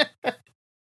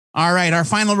 All right. Our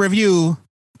final review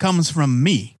comes from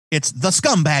me. It's The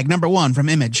Scumbag #1 from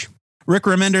Image. Rick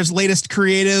Remender's latest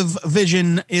creative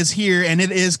vision is here, and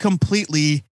it is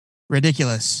completely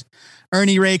ridiculous.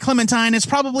 Ernie Ray Clementine is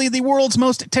probably the world's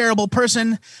most terrible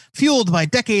person, fueled by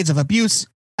decades of abuse,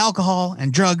 alcohol,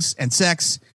 and drugs, and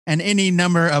sex, and any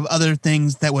number of other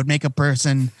things that would make a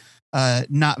person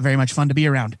not very much fun to be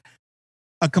around.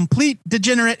 A complete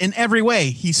degenerate in every way.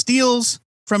 He steals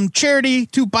from charity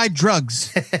to buy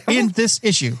drugs in this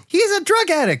issue. He's a drug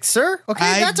addict, sir.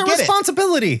 Okay, that's a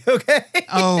responsibility. Okay.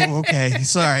 Oh, okay.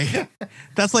 Sorry.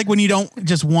 That's like when you don't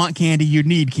just want candy, you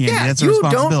need candy. Yeah, that's a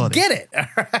responsibility. You don't get it.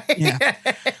 All right.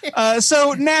 Yeah.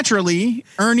 So naturally,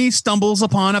 Ernie stumbles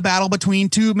upon a battle between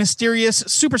two mysterious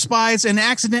super spies and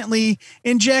accidentally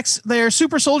injects their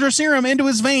super soldier serum into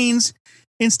his veins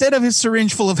instead of his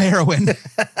syringe full of heroin.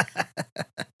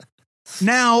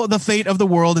 Now the fate of the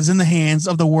world is in the hands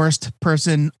of the worst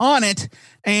person on it,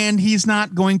 and he's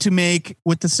not going to make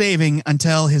with the saving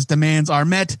until his demands are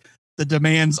met. The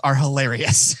demands are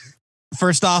hilarious.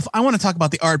 First off, I want to talk about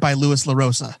the art by Louis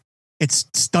LaRosa. It's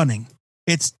stunning.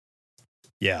 It's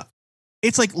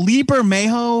like Lee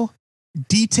Bermejo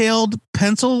detailed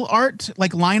pencil art,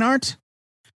 like line art.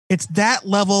 It's that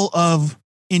level of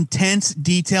intense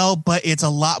detail, but it's a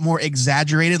lot more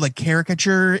exaggerated, like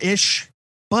caricature-ish.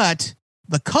 But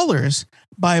the colors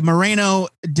by Moreno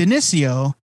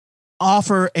Dinicio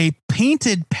offer a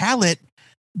painted palette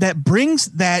that brings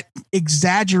those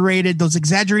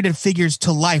exaggerated figures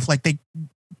to life. Like they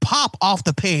pop off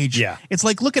the page. Yeah. It's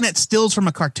like looking at stills from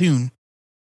a cartoon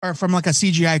or from like a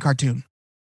CGI cartoon.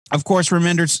 Of course,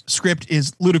 Remender's script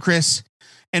is ludicrous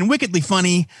and wickedly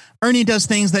funny. Ernie does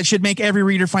things that should make every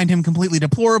reader find him completely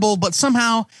deplorable, but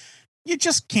somehow you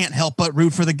just can't help but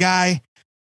root for the guy.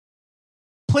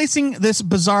 Placing this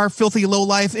bizarre, filthy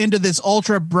lowlife into this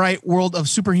ultra bright world of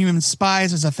superhuman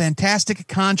spies is a fantastic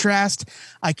contrast.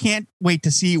 I can't wait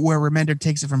to see where Remender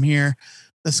takes it from here.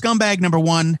 The Scumbag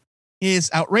 #1 is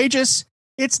outrageous.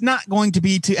 It's not going to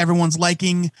be to everyone's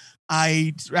liking.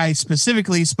 I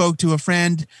specifically spoke to a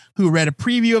friend who read a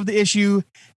preview of the issue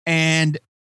and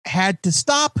had to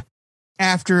stop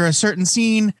after a certain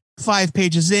scene 5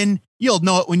 pages in. You'll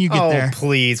know it when you get there. Oh,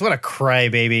 please. What a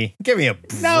crybaby. Give me a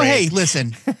break. No, hey,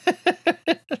 listen.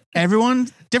 Everyone,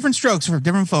 different strokes for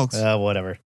different folks.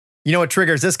 Whatever. You know what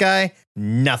triggers this guy?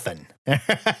 Nothing. That's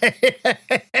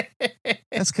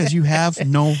because you have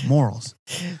no morals.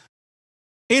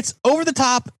 It's over the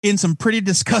top in some pretty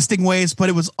disgusting ways, but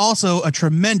it was also a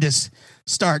tremendous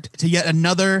start to yet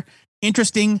another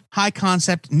interesting, high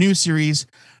concept new series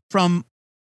from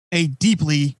a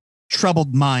deeply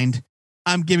troubled mind,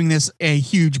 I'm giving this a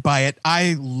huge buy it.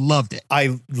 I loved it.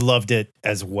 I loved it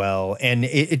as well. And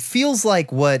it feels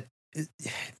like what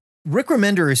Rick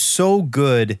Remender is so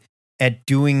good at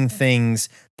doing things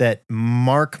that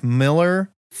Mark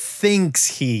Miller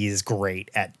thinks he's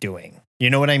great at doing. You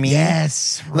know what I mean?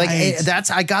 Yes. Like right.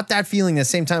 I got that feeling at the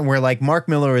same time where like Mark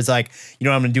Miller is like, you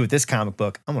know what I'm going to do with this comic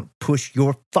book? I'm going to push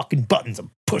your fucking buttons. I'm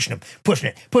pushing them,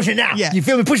 pushing it now. Yeah. You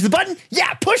feel me? Push the button?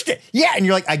 Yeah, pushed it. Yeah. And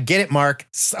you're like, I get it, Mark.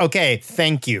 Okay.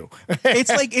 Thank you.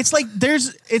 it's like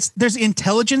there's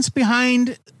intelligence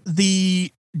behind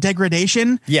the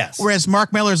degradation. Yes. Whereas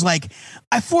Mark Miller's like,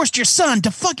 I forced your son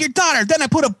to fuck your daughter, then I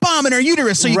put a bomb in her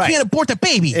uterus so you can't abort the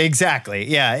baby. Exactly.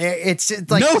 Yeah. It's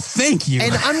like, no, thank you.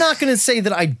 And I'm not going to say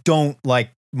that I don't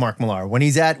like Mark Millar. When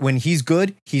he's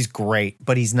good, he's great,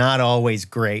 but he's not always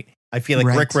great. I feel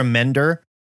like Rick Remender,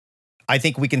 I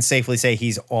think we can safely say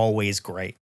he's always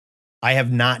great. I have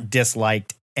not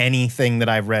disliked anything that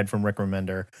I've read from Rick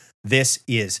Remender. This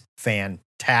is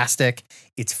fantastic.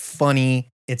 It's funny.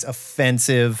 It's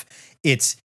offensive.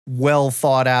 It's well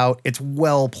thought out. It's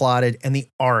well plotted. And the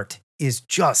art is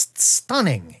just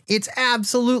stunning. It's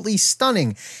absolutely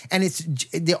stunning. And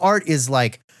the art is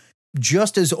like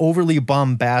just as overly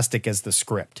bombastic as the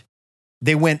script.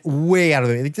 They went way out of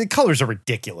the colors are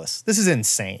ridiculous. This is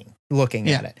insane looking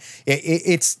at it.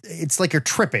 It's like you're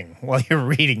tripping while you're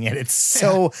reading it. It's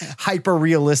so hyper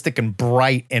realistic and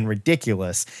bright and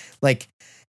ridiculous. Like,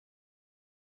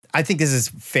 I think this is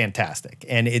fantastic.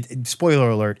 And spoiler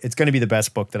alert, it's going to be the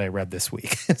best book that I read this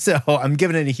week. So I'm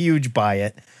giving it a huge buy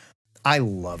it. I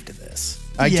loved this.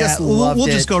 I just loved it.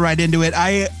 We'll just go right into it.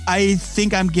 I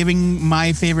think I'm giving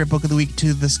my favorite book of the week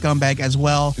to The Scumbag as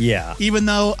well. Yeah. Even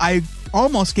though I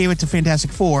almost gave it to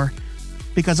Fantastic Four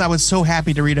because I was so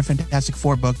happy to read a Fantastic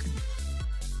Four book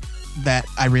that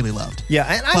I really loved. Yeah,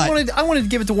 and I wanted to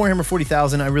give it to Warhammer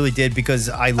 40,000. I really did because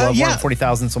I love Warhammer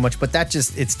 40,000 so much, but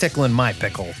it's tickling my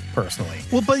pickle personally.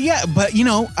 Well, but you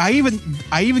know, I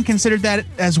even considered that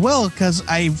as well because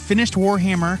I finished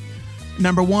Warhammer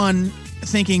 #1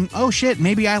 thinking, oh shit,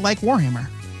 maybe I like Warhammer.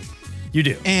 You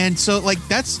do. And so like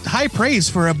that's high praise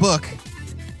for a book,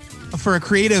 for a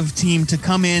creative team to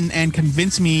come in and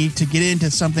convince me to get into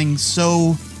something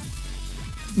so,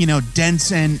 you know,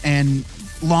 dense and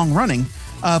long running.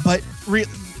 But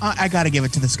I got to give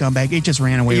it to The Scumbag. It just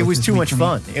ran away. It was too much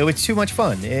fun. It was too much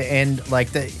fun. And like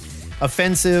the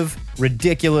offensive,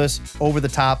 ridiculous, over the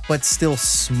top, but still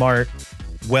smart,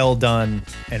 well done,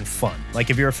 and fun.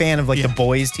 Like if you're a fan of like the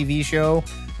Boys TV show,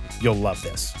 you'll love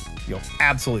this. You'll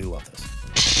absolutely love this.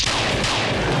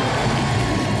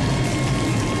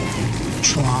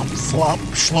 Chlomp, flop,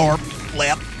 slorp,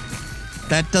 lip.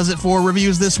 That does it for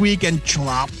reviews this week. And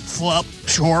chlomp, flop,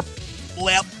 slorp,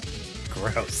 lip.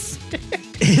 Gross.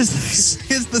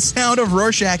 is the sound of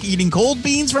Rorschach eating cold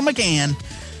beans from a can,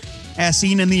 as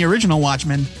seen in the original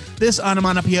Watchmen. This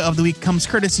onomatopoeia of the week comes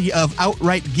courtesy of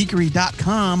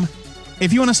OutrightGeekery.com.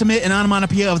 If you want to submit an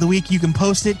onomatopoeia of the week, you can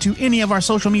post it to any of our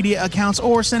social media accounts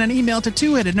or send an email to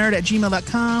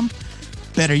twoheadednerd@gmail.com.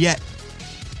 Better yet,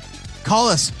 call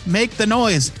us. Make the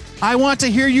noise. I want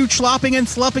to hear you chlopping and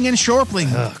flupping and shorpling.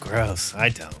 Oh, gross. I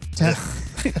don't.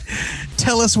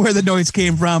 Tell us where the noise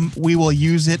came from. We will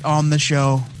use it on the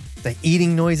show. The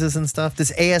eating noises and stuff,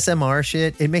 this ASMR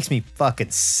shit, it makes me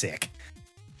fucking sick.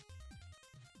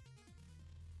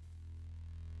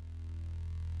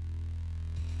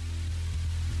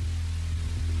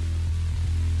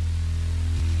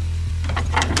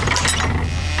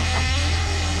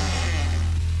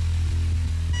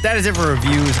 That is it for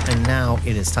reviews, and now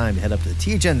it is time to head up to the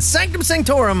THN Sanctum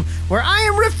Sanctorum, where I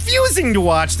am refusing to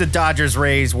watch the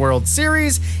Dodgers-Rays World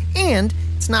Series, and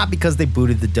it's not because they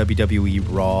booted the WWE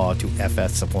Raw to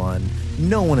FS1.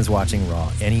 No one is watching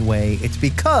Raw anyway. It's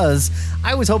because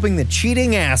I was hoping the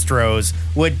cheating Astros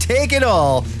would take it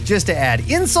all just to add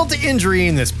insult to injury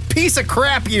in this piece of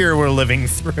crap year we're living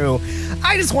through.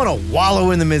 I just want to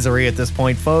wallow in the misery at this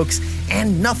point, folks,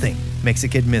 and nothing makes a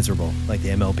kid miserable like the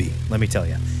MLB, let me tell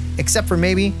you. Except for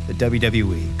maybe the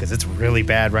WWE, because it's really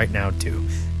bad right now, too.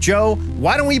 Joe,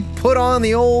 why don't we put on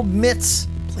the old mitts,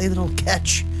 play a little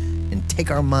catch, and take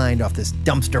our mind off this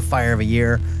dumpster fire of a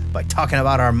year by talking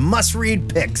about our must-read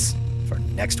picks for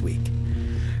next week.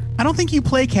 I don't think you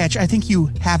play catch. I think you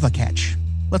have a catch.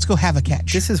 Let's go have a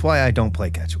catch. This is why I don't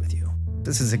play catch with you.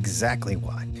 This is exactly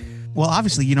why. Well,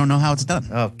 obviously, you don't know how it's done.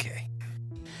 Okay.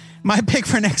 My pick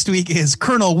for next week is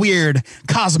Colonel Weird,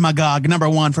 Cosmagog,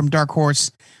 #1 from Dark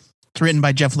Horse. It's written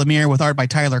by Jeff Lemire with art by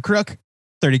Tyler Crook.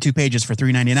 32 pages for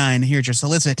 $3.99. Here's your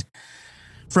solicit.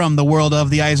 From the world of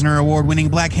the Eisner Award-winning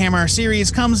Black Hammer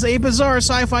series comes a bizarre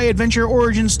sci-fi adventure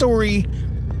origin story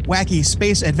wacky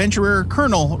space adventurer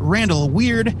Colonel Randall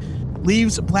Weird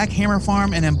leaves Black Hammer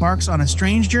Farm and embarks on a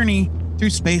strange journey through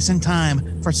space and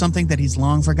time for something that he's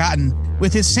long forgotten,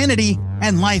 with his sanity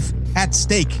and life at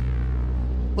stake.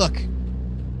 Look,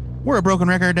 we're a broken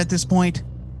record at this point.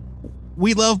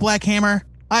 We love Black Hammer.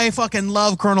 I fucking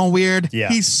love Colonel Weird. Yeah.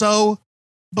 He's so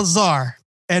bizarre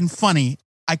and funny.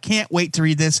 I can't wait to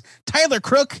read this. Tyler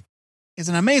Crook is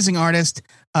an amazing artist.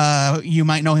 You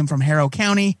might know him from Harrow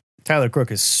County. Tyler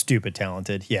Crook is stupid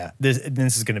talented. Yeah, this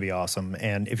is going to be awesome.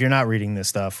 And if you're not reading this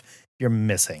stuff, you're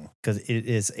missing, because it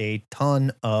is a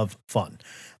ton of fun.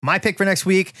 My pick for next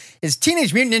week is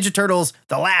Teenage Mutant Ninja Turtles: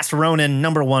 The Last Ronin,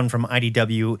 #1 from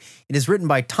IDW. It is written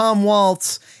by Tom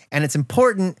Waltz, and it's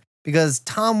important because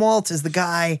Tom Waltz is the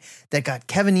guy that got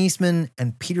Kevin Eastman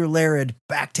and Peter Laird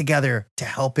back together to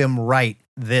help him write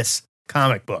this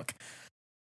comic book.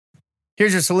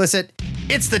 Here's your solicit.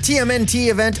 It's the TMNT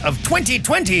event of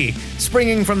 2020.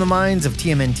 Springing from the minds of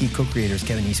TMNT co-creators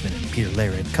Kevin Eastman and Peter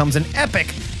Laird comes an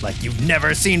epic like you've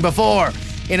never seen before.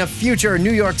 In a future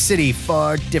New York City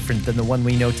far different than the one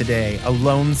we know today, a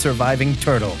lone surviving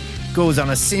turtle goes on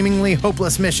a seemingly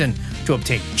hopeless mission to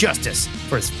obtain justice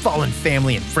for his fallen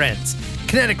family and friends.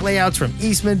 Kinetic layouts from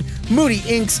Eastman, moody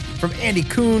inks from Andy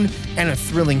Kuhn, and a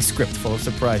thrilling script full of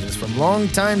surprises from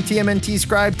longtime TMNT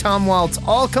scribe Tom Waltz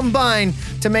all combine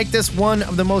to make this one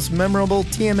of the most memorable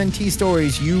TMNT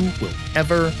stories you will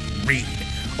ever read.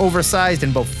 Oversized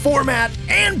in both format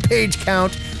and page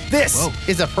count, this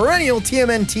is a perennial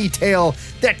TMNT tale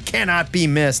that cannot be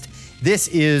missed. This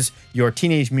is your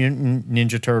Teenage Mutant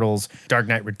Ninja Turtles Dark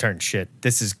Knight Returns shit.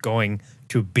 This is going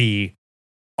to be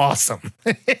awesome.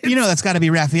 You know that's got to be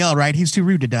Raphael, right? He's too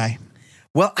rude to die.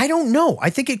 Well, I don't know. I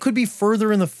think it could be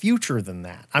further in the future than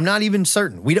that. I'm not even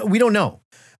certain. We don't know.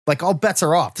 Like, all bets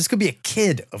are off. This could be a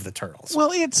kid of the Turtles.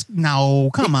 Well,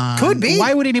 come on. Could be.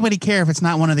 Why would anybody care if it's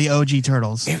not one of the OG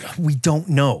Turtles? We don't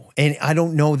know. And I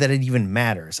don't know that it even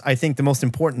matters. I think the most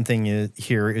important thing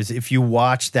here is if you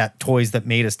watch that Toys That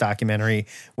Made Us documentary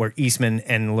where Eastman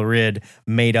and Laird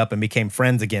made up and became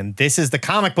friends again, this is the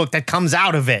comic book that comes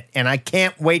out of it. And I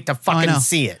can't wait to fucking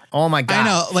see it. Oh, my God. I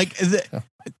know. Like,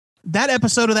 that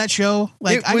episode of that show,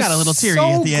 like, I got a little teary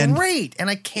at the end. Great. And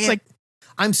I can't.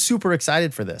 I'm super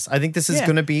excited for this. I think this is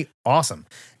going to be awesome.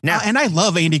 Now, and I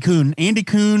love Andy Kuhn. Andy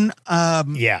Kuhn,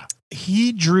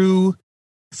 he drew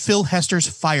Phil Hester's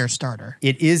Firestarter.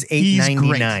 It is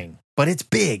 $8.99, but it's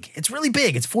big. It's really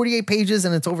big. It's 48 pages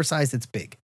and it's oversized. It's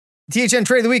big. THN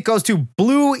Trade of the Week goes to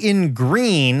Blue in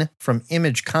Green from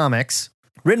Image Comics.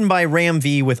 Written by Ram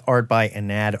V with art by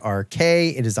Anad RK.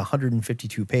 It is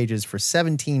 152 pages for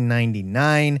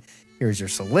 $17.99. Here's your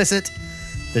solicit.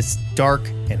 This dark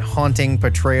and haunting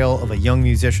portrayal of a young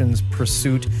musician's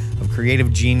pursuit of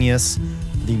creative genius,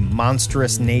 the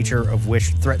monstrous nature of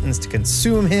which threatens to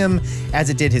consume him, as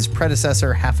it did his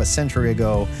predecessor half a century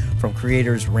ago, from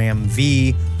creators Ram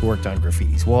V, who worked on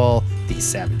Graffiti's Wall, These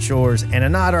Savage Shores, and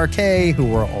Anad RK,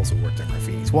 who also worked on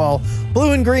Graffiti's Wall.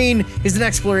 Blue and Green is an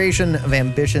exploration of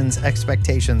ambitions,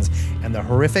 expectations, and the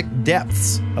horrific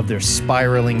depths of their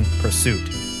spiraling pursuit.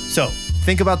 So,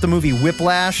 think about the movie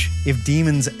Whiplash if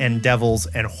demons and devils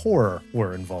and horror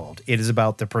were involved. It is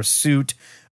about the pursuit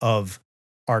of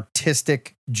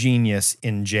artistic genius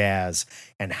in jazz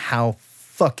and how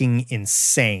fucking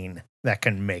insane that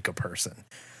can make a person.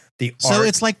 So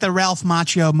it's like the Ralph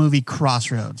Macchio movie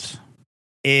Crossroads.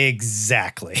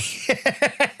 Exactly.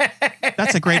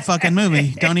 That's a great fucking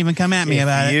movie. Don't even come at me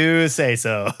about it. You say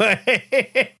so.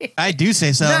 I do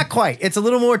say so. Not quite. It's a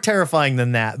little more terrifying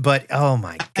than that, but oh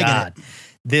my God.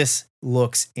 This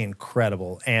looks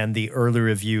incredible, and the early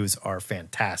reviews are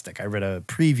fantastic. I read a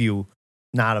preview,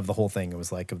 not of the whole thing. It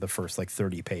was like of the first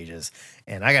 30 pages.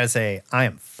 And I got to say, I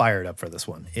am fired up for this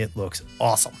one. It looks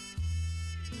awesome.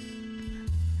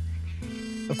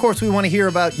 Of course, we want to hear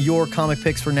about your comic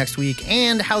picks for next week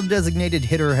and how the designated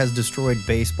hitter has destroyed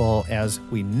baseball as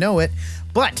we know it.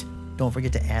 But don't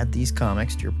forget to add these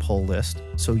comics to your pull list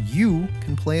so you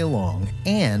can play along.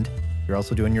 And you're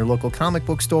also doing your local comic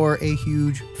book store a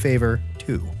huge favor,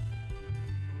 too.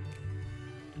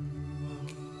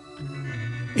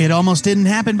 It almost didn't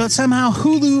happen, but somehow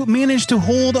Hulu managed to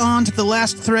hold on to the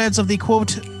last threads of the,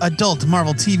 quote, adult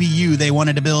Marvel TVU they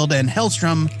wanted to build, and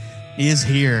Hellstrom is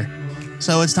here.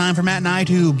 So it's time for Matt and I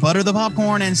to butter the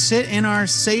popcorn and sit in our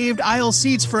saved aisle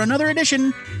seats for another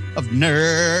edition of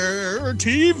Nerd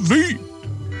TV.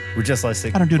 We're just like...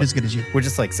 I don't do it as good as you. We're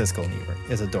just like Siskel and Ebert.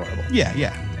 It's adorable.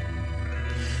 Yeah.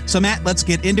 So, Matt, let's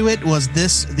get into it. Was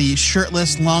this the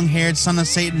shirtless, long-haired son of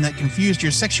Satan that confused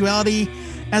your sexuality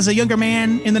as a younger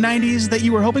man in the 90s that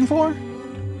you were hoping for?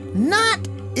 Not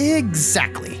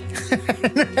exactly.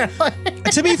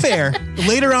 To be fair,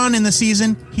 later on in the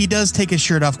season, he does take his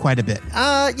shirt off quite a bit.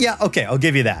 Yeah, okay, I'll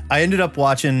give you that. I ended up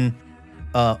watching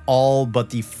all but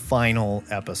the final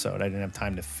episode. I didn't have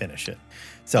time to finish it.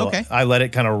 So Okay. I let it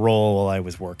kind of roll while I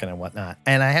was working and whatnot.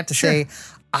 And I have to say,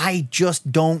 I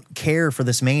just don't care for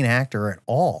this main actor at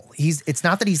all. It's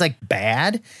not that he's like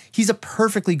bad. He's a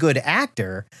perfectly good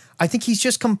actor. I think he's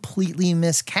just completely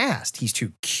miscast. He's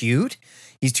too cute.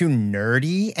 He's too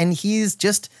nerdy. And he's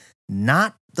just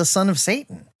not the son of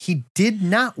Satan. He did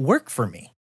not work for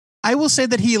me. I will say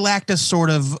that he lacked a sort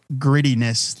of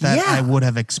grittiness that Yeah. I would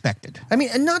have expected. I mean,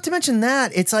 and not to mention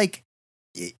that, it's like,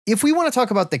 if we want to talk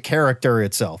about the character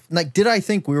itself, like, did I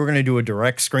think we were going to do a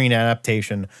direct screen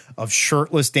adaptation of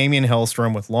shirtless Damien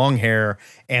Hellstrom with long hair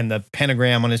and the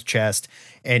pentagram on his chest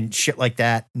and shit like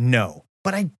that? No.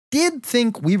 But I did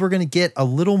think we were going to get a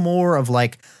little more of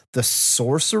like the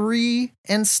sorcery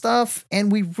and stuff.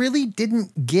 And we really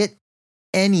didn't get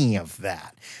any of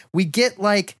that. We get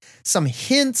like some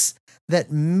hints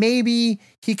that maybe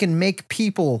he can make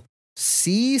people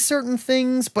see certain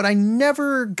things, but I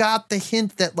never got the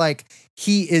hint that like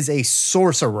he is a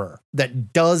sorcerer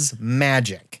that does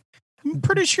magic. I'm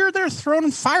pretty sure they're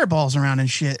throwing fireballs around and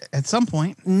shit at some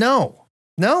point. No.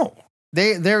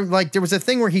 They're like, there was a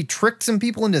thing where he tricked some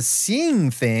people into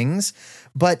seeing things,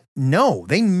 but no,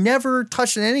 they never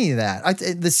touched on any of that.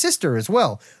 The sister as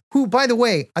well, who, by the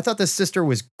way, I thought the sister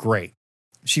was great.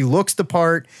 She looks the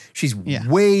part. She's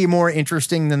way more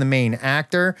interesting than the main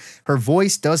actor. Her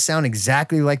voice does sound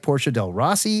exactly like Portia Del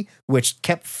Rossi, which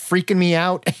kept freaking me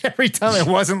out every time I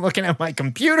wasn't looking at my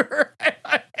computer.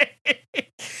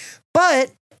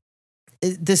 But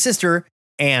the sister,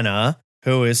 Anna,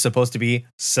 who is supposed to be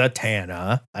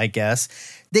Satana, I guess,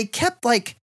 they kept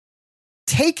like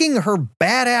taking her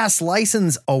badass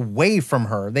license away from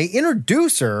her. They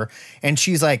introduce her and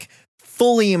she's like,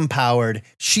 fully empowered.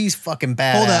 She's fucking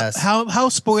badass. Hold up. How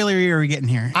spoilery are we getting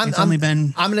here? I'm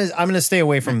gonna stay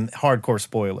away from hardcore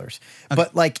spoilers. Okay.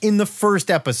 But like in the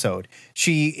first episode,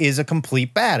 she is a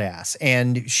complete badass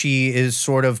and she is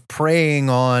sort of preying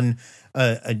on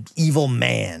an evil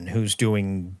man who's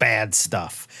doing bad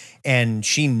stuff. And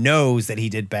she knows that he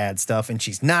did bad stuff and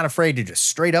she's not afraid to just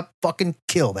straight up fucking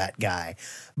kill that guy.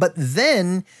 But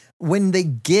then when they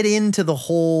get into the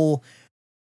whole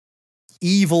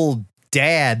evil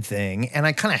dad thing, and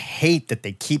I kind of hate that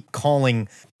they keep calling,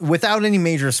 without any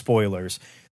major spoilers,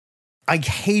 I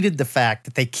hated the fact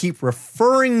that they keep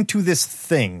referring to this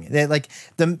thing that like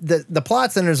the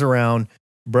plot centers around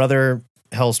brother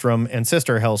Hellstrom and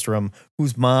sister Hellstrom,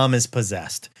 whose mom is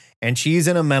possessed and she's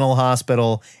in a mental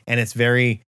hospital, and it's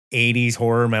very 80s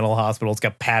horror mental hospital. It's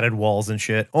got padded walls and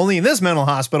shit. Only in this mental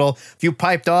hospital, if you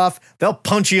piped off, they'll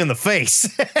punch you in the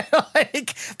face.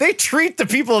 Like, they treat the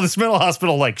people of this mental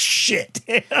hospital like shit.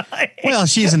 Well,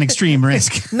 she's an extreme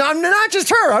risk. No, not just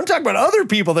her. I'm talking about other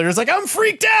people that are just like, I'm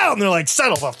freaked out. And they're like,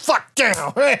 settle the fuck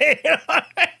down. And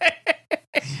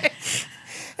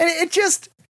it just,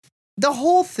 the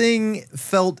whole thing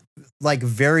felt like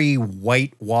very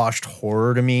whitewashed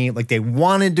horror to me. Like they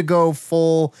wanted to go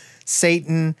full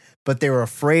Satan, but they were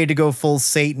afraid to go full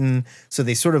Satan. So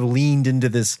they sort of leaned into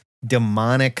this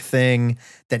demonic thing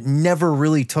that never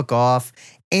really took off.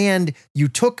 And you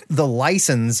took the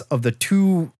license of the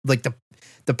two, like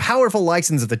the powerful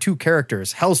license of the two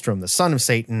characters, Hellstrom, the son of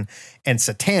Satan, and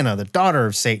Satana, the daughter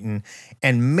of Satan,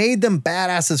 and made them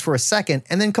badasses for a second,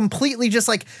 and then completely just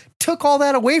like took all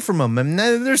that away from them. And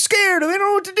they're scared and they don't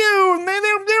know what to do. And they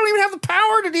don't even have the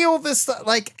power to deal with this stuff.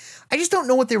 Like, I just don't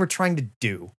know what they were trying to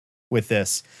do with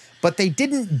this, but they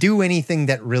didn't do anything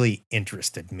that really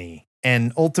interested me.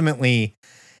 And ultimately,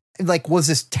 like, was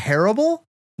this terrible?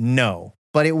 No,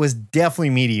 but it was definitely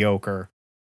mediocre.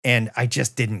 And I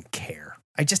just didn't care.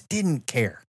 I just didn't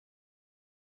care.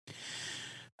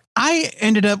 I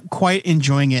ended up quite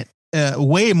enjoying it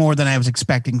way more than I was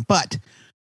expecting, but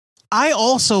I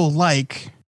also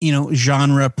like,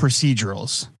 genre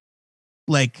procedurals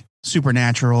like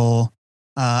Supernatural.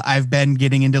 I've been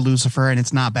getting into Lucifer and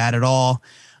it's not bad at all.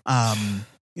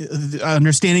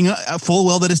 Understanding full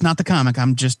well that it's not the comic.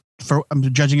 I'm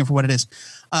judging it for what it is.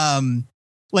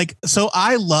 So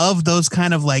I love those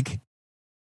kind of like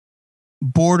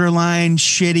borderline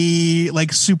shitty,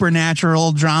 like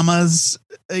supernatural dramas,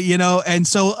 and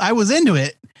so I was into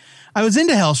it. I was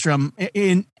into Hellstrom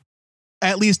in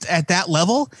at least at that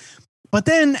level. But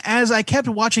then as I kept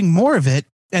watching more of it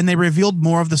and they revealed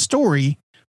more of the story,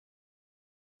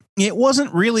 it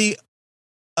wasn't really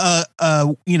a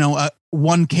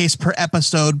one case per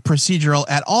episode procedural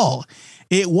at all.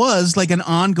 It was like an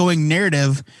ongoing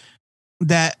narrative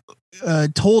that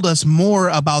told us more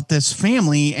about this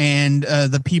family and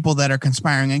the people that are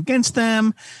conspiring against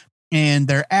them and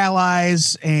their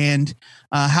allies and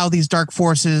how these dark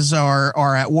forces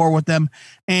are at war with them.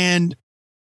 And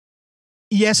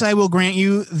yes, I will grant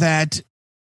you that,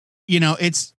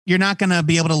 you're not going to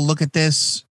be able to look at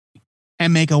this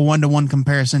and make a 1-to-1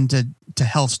 comparison to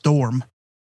Hellstorm.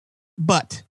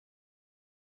 But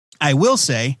I will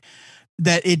say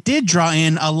that it did draw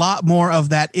in a lot more of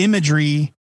that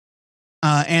imagery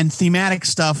and thematic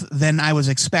stuff than I was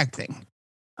expecting.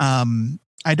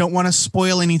 I don't want to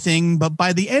spoil anything, but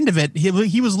by the end of it,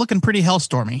 he was looking pretty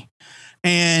Hellstormy.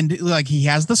 And like, he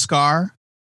has the scar.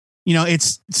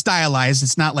 It's stylized.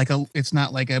 It's not like a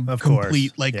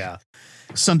complete,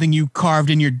 something you carved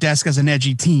in your desk as an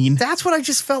edgy teen. That's what I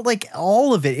just felt like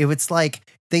all of it. It was like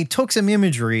they took some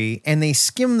imagery and they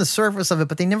skimmed the surface of it,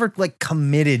 but they never like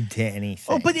committed to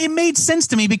anything. Oh, but it made sense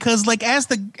to me because like as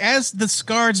the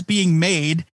scar's being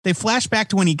made, they flash back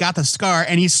to when he got the scar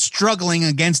and he's struggling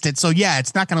against it. So yeah,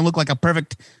 it's not going to look like a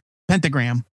perfect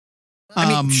pentagram.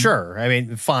 I mean, sure. I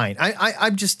mean, fine.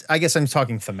 I guess I'm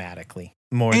talking thematically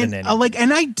more than anything.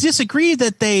 And I disagree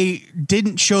that they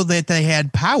didn't show that they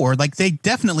had power. Like they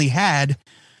definitely had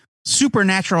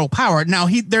supernatural power. Now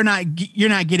you're not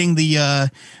getting the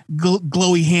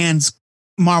glowy hands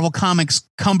Marvel Comics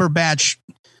Cumberbatch.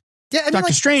 Yeah, I mean,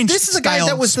 Doctor Strange. This is a guy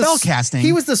that was spellcasting.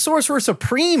 He was the Sorcerer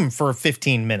Supreme for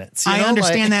 15 minutes. I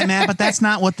understand that, Matt, but that's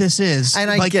not what this is. And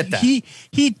I get that.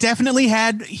 He definitely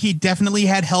had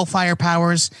Hellfire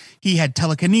powers. He had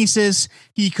telekinesis.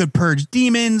 He could purge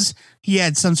demons. He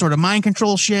had some sort of mind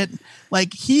control shit.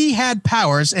 Like he had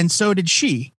powers, and so did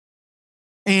she.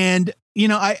 And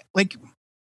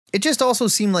it just also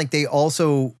seemed like they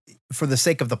also, for the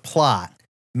sake of the plot,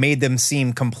 made them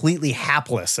seem completely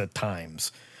hapless at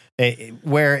times.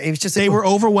 Where it was just they were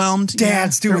overwhelmed.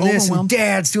 Dad's doing this and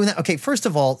Dad's doing that. Okay, first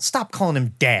of all, stop calling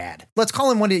him Dad. Let's call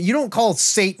him what you don't call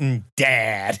Satan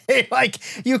Dad. Like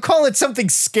you call it something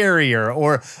scarier,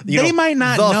 or they might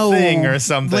not know thing or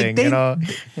something.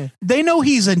 Like they know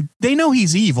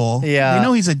he's evil. Yeah, they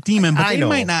know he's a demon, but they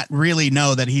might not really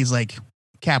know that he's like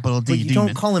capital D. But you demon.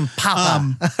 don't call him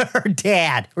Papa or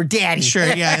Dad or Daddy. Sure,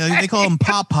 yeah, they call him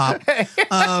Pop.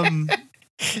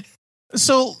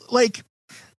 So like,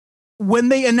 when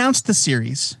they announced the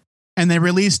series and they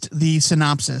released the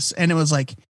synopsis, and it was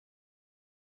like,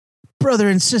 brother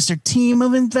and sister team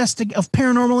of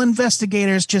paranormal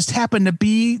investigators just happened to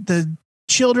be the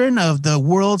children of the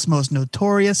world's most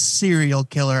notorious serial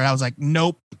killer. I was like,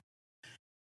 nope.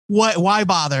 Why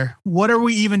bother? What are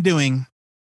we even doing?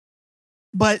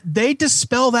 But they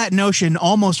dispel that notion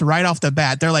almost right off the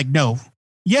bat. They're like, no,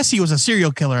 yes, he was a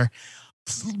serial killer,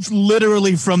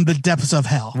 literally from the depths of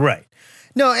hell. Right.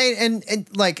 No,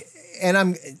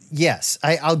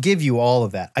 I'll give you all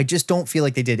of that. I just don't feel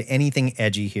like they did anything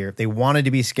edgy here. They wanted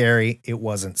to be scary. It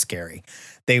wasn't scary.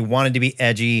 They wanted to be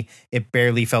edgy. It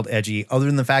barely felt edgy, other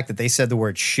than the fact that they said the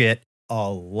word shit a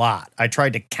lot. I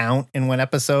tried to count in one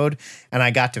episode and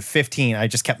I got to 15. I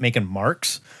just kept making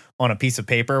marks on a piece of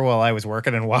paper while I was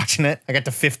working and watching it. I got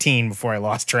to 15 before I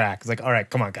lost track. It's like, all right,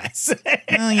 come on, guys.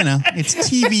 Well, it's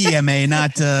TVMA,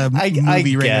 not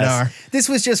movie rated R. This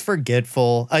was just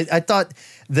forgetful. I thought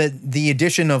that the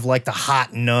addition of like the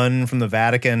hot nun from the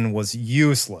Vatican was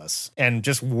useless and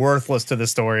just worthless to the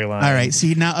storyline. All right.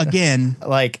 See, now again,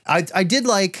 like I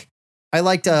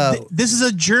liked this is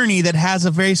a journey that has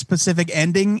a very specific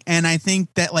ending. And I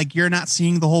think that like, you're not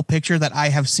seeing the whole picture that I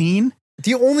have seen.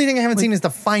 The only thing I haven't seen is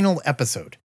the final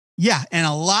episode. Yeah, and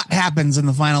a lot happens in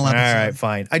the final episode. All right,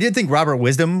 fine. I did think Robert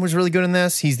Wisdom was really good in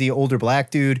this. He's the older black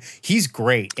dude. He's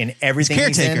great in everything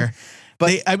he's in.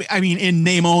 But I mean, in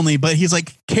name only, but he's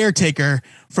like Caretaker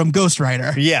from Ghost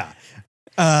Rider. Yeah.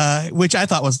 Which I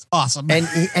thought was awesome.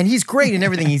 And he's great in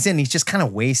everything he's in. He's just kind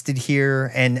of wasted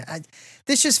here. And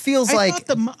this just feels like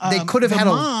they could have had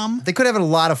a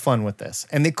lot of fun with this,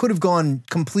 and they could have gone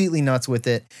completely nuts with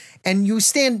it. And you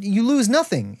lose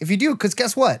nothing if you do, because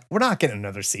guess what? We're not getting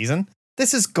another season.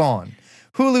 This is gone.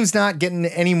 Hulu's not getting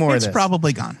any more of this. It's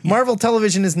probably gone. Yeah. Marvel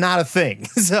Television is not a thing.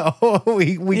 So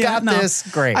we got this.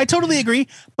 Great. I totally agree.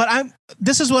 But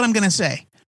this is what I'm going to say.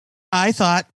 I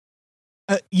thought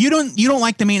you don't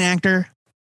like the main actor.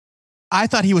 I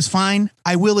thought he was fine.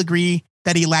 I will agree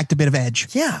that he lacked a bit of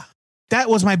edge. Yeah. That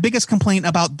was my biggest complaint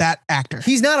about that actor.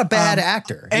 He's not a bad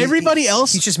actor. Everybody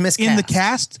else he's just miscast. In the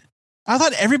cast, I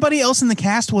thought everybody else in the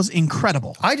cast was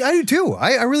incredible. I do too.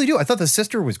 I really do. I thought the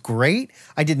sister was great.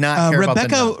 I did not care about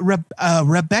the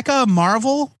Rebecca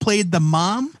Marvel played the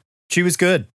mom. She was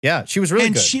good. Yeah, she was really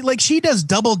good. And she does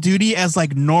double duty as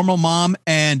like normal mom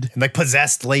and like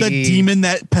possessed lady. The demon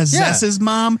that possesses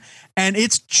mom. and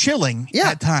it's chilling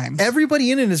at times.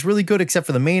 Everybody in it is really good except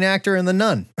for the main actor and the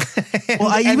nun.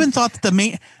 I even thought that the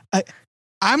main.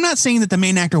 I'm not saying that the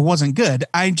main actor wasn't good.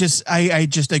 I just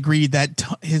agreed that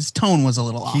his tone was a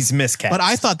little off. He's miscast. But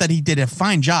I thought that he did a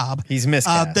fine job. He's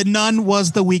miscast. The nun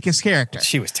was the weakest character.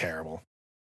 She was terrible.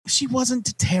 She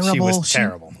wasn't terrible. She was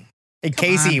terrible. And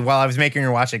Casey, while I was making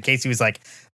her watch it, Casey was like,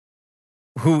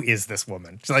 who is this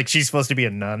woman? She's like, she's supposed to be a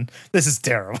nun. This is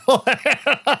terrible.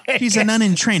 She's a nun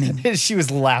in training. She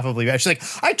was laughably bad. She's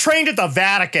like, I trained at the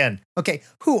Vatican. Okay,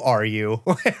 who are you?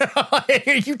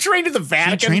 You trained at the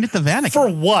Vatican? She trained at the Vatican. For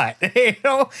what?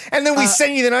 And then we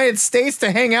send you to the United States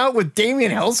to hang out with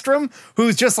Damien Hellstrom,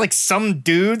 who's just like some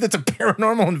dude that's a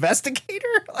paranormal investigator?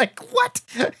 Like, what?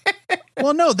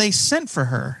 Well, no, they sent for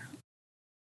her.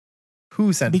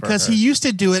 Who sent for her? Because he used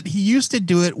to do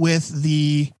it with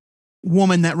the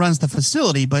woman that runs the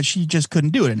facility, but she just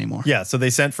couldn't do it anymore. Yeah, so they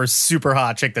sent for super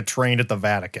hot chick that trained at the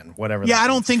Vatican, whatever. Yeah, I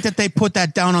don't think that they put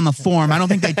that down on the form. I don't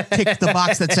think they ticked the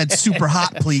box that said super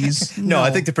hot, please. No, I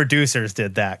think the producers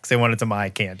did that because they wanted some eye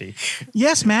candy.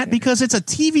 Yes, Matt, because it's a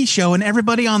TV show and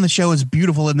everybody on the show is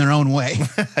beautiful in their own way.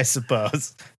 I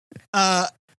suppose.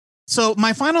 So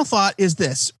my final thought is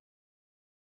this.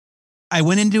 I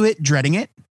went into it dreading it.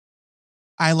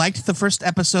 I liked the first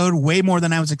episode way more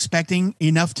than I was expecting,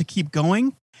 enough to keep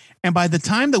going. And by the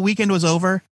time the weekend was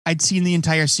over, I'd seen the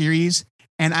entire series,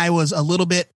 and I was a little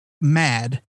bit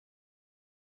mad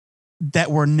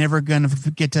that we're never going to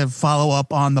get to follow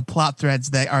up on the plot threads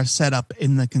that are set up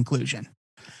in the conclusion.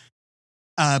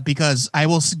 Because I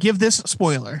will give this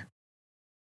spoiler.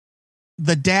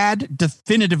 The dad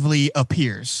definitively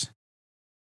appears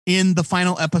in the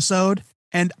final episode.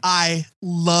 And I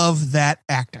love that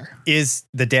actor. Is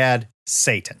the dad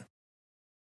Satan?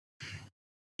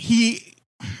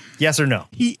 Yes or no?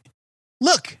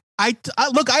 Look, I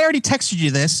already texted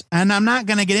you this, and I'm not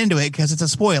going to get into it because it's a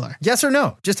spoiler. Yes or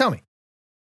no? Just tell me.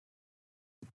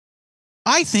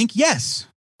 I think yes.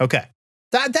 Okay.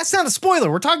 That's not a spoiler.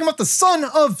 We're talking about the son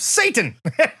of Satan.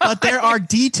 But there are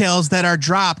details that are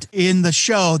dropped in the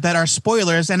show that are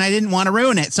spoilers, and I didn't want to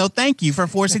ruin it. So thank you for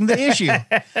forcing the issue.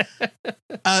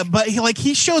 But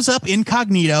he shows up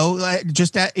incognito,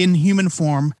 in human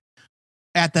form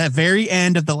at the very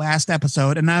end of the last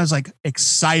episode. And I was like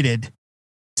excited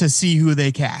to see who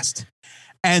they cast.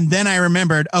 And then I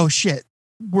remembered, oh shit,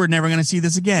 we're never going to see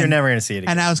this again. You're never going to see it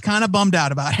again. And I was kind of bummed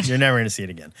out about it. You're never going to see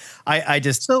it again.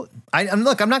 I'm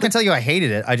not going to tell you I hated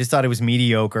it. I just thought it was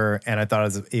mediocre, and I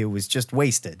thought it was just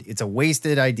wasted. It's a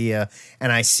wasted idea,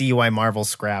 and I see why Marvel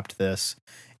scrapped this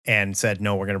and said,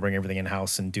 no, we're going to bring everything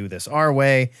in-house and do this our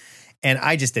way. And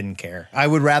I just didn't care. I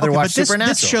would rather watch Supernatural.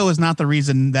 This show is not the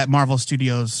reason that Marvel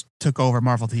Studios took over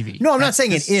Marvel TV. No, I'm not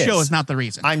saying it is. This show is not the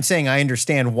reason. I'm saying I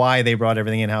understand why they brought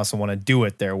everything in-house and want to do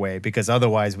it their way, because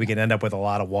otherwise we could end up with a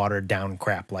lot of watered down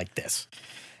crap like this.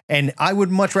 And I would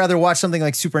much rather watch something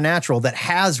like Supernatural that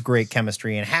has great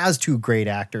chemistry and has two great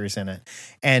actors in it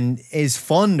and is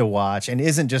fun to watch and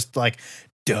isn't just like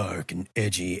dark and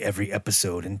edgy every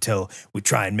episode until we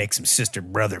try and make some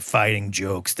sister-brother fighting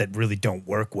jokes that really don't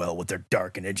work well with their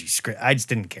dark and edgy script. I just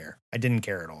didn't care. I didn't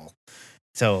care at all.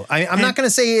 So I'm not going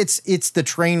to say it's the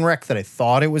train wreck that I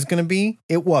thought it was going to be.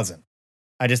 It wasn't.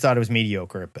 I just thought it was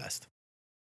mediocre at best.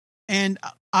 And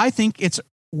I think it's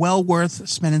well worth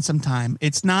spending some time.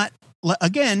 It's not,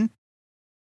 again,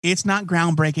 it's not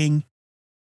groundbreaking.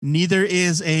 Neither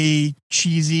is a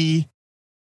cheesy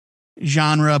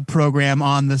genre program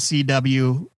on the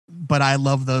CW, but I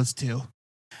love those two.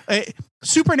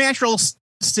 Supernatural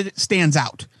stands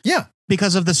out. Yeah.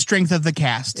 Because of the strength of the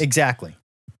cast. Exactly.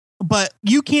 But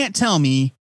you can't tell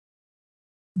me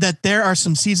that there are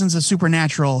some seasons of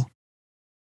Supernatural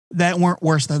that weren't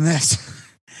worse than this.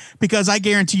 Because I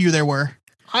guarantee you there were.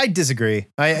 I disagree.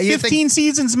 15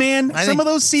 seasons, man. Some of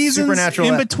those seasons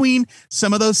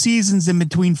some of those seasons in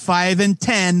between 5 and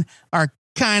 10 are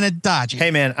kind of dodgy. Hey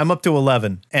man, I'm up to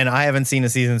 11 and I haven't seen a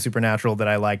season of Supernatural that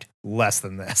I liked less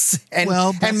than this. And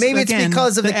maybe it's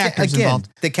because of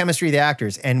the chemistry of the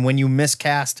actors. And when you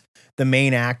miscast the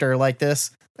main actor like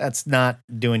this, that's not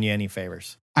doing you any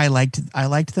favors. I liked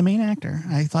the main actor.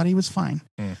 I thought he was fine.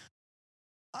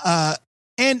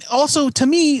 And also to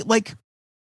me, like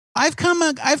I've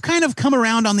kind of come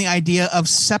around on the idea of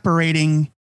separating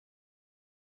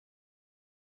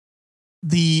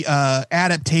the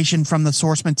adaptation from the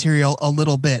source material a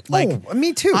little bit. Like,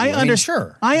 me too. I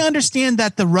understand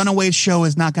that the Runaways show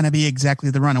is not going to be exactly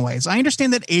the Runaways. I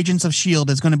understand that Agents of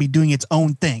S.H.I.E.L.D. is going to be doing its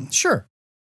own thing. Sure.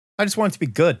 I just want it to be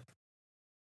good.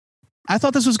 I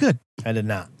thought this was good. I did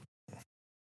not.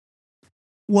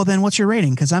 Well, then what's your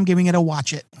rating? Because I'm giving it a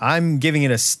watch it. I'm giving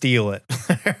it a steal it.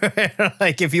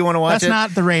 Like, if you want to watch That's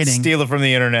not the rating. steal it from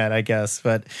the internet, I guess.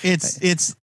 But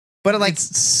It's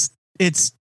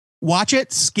watch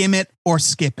it, skim it, or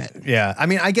skip it. yeah, I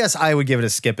mean, I guess I would give it a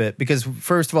skip it because,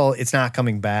 first of all, it's not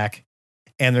coming back.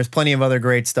 And there's plenty of other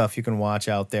great stuff you can watch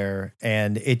out there.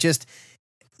 And it just,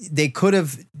 they could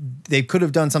have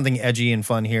done something edgy and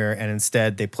fun here. And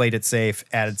instead they played it safe,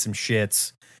 added some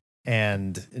shits,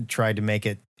 and tried to make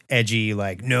it edgy.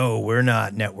 Like, no, we're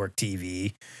not network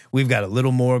TV. We've got a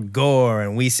little more gore.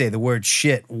 And we say the word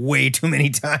shit way too many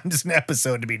times an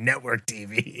episode to be network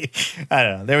TV. I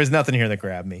don't know. There was nothing here that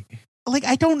grabbed me. Like,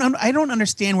 I don't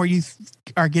understand where you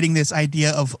are getting this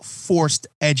idea of forced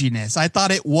edginess. I thought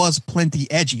it was plenty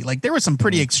edgy. Like, there was some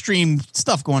pretty extreme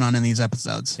stuff going on in these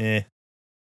episodes. Maybe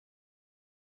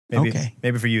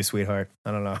for you, sweetheart.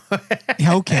 I don't know.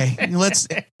 Okay, let's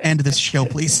end this show,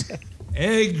 please.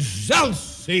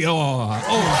 Excelsior!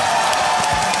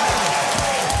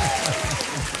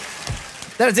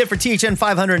 That is it for THN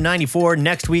 594.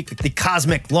 Next week, the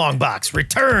Cosmic Long Box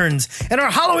returns, and our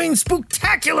Halloween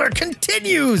Spooktacular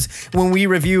continues when we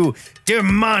review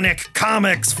demonic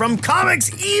comics from comics'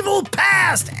 evil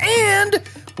past, and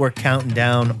we're counting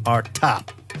down our top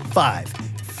 5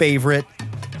 favorite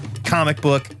comic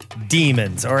book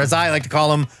demons, or as I like to call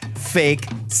them, fake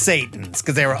Satans,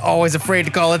 because they were always afraid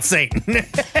to call it Satan.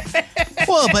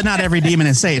 Well, but not every demon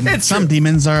is Satan. It's Some true.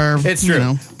 demons are, It's true, you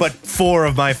know. but 4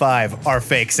 of my 5 are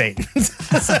fake Satans.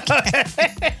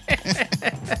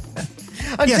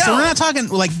 Yeah, so we're not talking,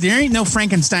 like, there ain't no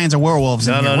Frankensteins or werewolves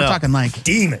in here. We're talking, like,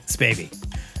 demons, baby.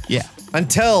 yeah.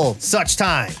 Until such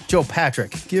time, Joe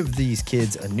Patrick, give these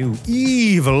kids a new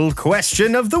evil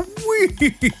question of the week.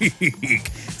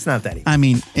 It's not that evil. I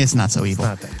mean, it's not so evil.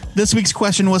 not that evil. This week's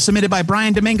question was submitted by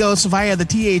Brian Domingos via the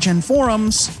THN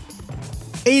forums.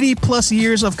 80 plus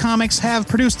years of comics have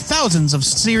produced thousands of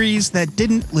series that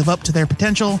didn't live up to their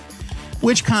potential.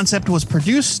 Which concept was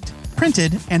produced,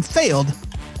 printed, and failed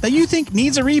that you think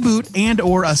needs a reboot and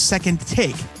or a second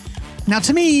take? Now,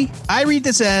 to me, I read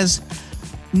this as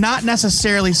not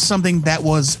necessarily something that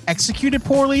was executed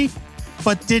poorly,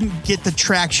 but didn't get the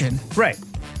traction Right.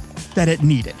 that it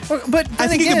needed. But I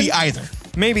think it again, could be either.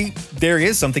 Maybe there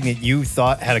is something that you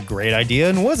thought had a great idea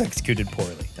and was executed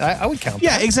poorly. I would count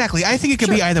Yeah, that. exactly. I think it could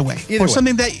be Sure. either way. Either or way.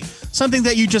 something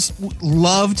that you just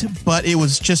loved, but it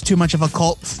was just too much of a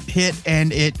cult hit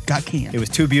and it got canned. It was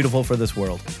too beautiful for this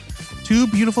world. Too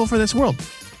beautiful for this world.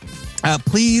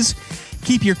 Please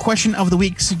keep your question of the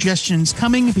week suggestions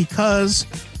coming because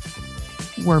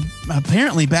we're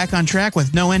apparently back on track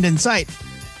with no end in sight.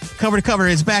 Cover to Cover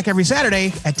is back every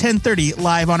Saturday at 10:30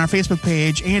 live on our Facebook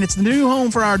page, and it's the new home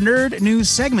for our Nerd News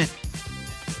segment.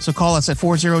 So call us at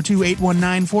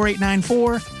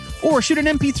 402-819-4894 or shoot an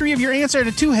MP3 of your answer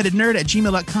to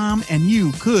twoheadednerd@gmail.com, and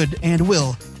you could and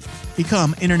will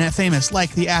become internet famous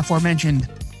like the aforementioned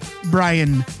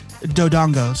Brian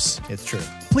Dodongos. It's true.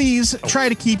 Please try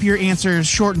to keep your answers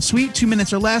short and sweet, 2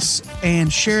 minutes or less,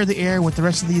 and share the air with the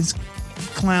rest of these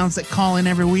clowns that call in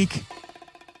every week.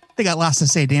 They got lots to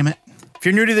say, damn it. If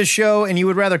you're new to this show and you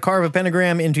would rather carve a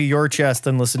pentagram into your chest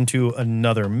than listen to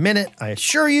another minute, I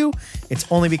assure you, it's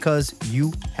only because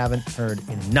you haven't heard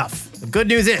enough. The good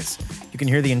news is you can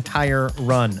hear the entire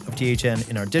run of THN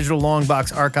in our digital long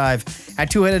box archive at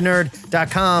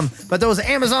twoheadednerd.com. But those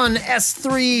Amazon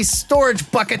S3 storage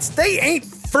buckets, they ain't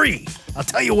free. I'll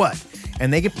tell you what.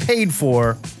 And they get paid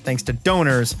for thanks to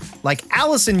donors like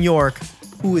Allison York,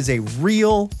 who is a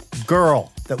real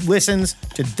girl that listens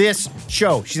to this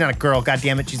show. She's not a girl,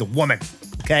 goddammit, she's a woman.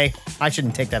 Okay? I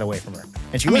shouldn't take that away from her.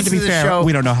 And she I mean, listens to be to this fair, show.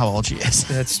 we don't know how old she is.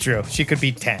 That's true. She could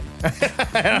be 10.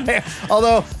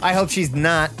 Although, I hope she's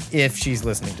not if she's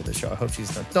listening to the show. I hope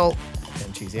she's an adult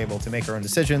and she's able to make her own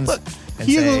decisions. Look, and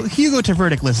Hugo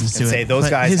Tervertic listens to say it. those but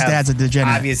guys his have dad's a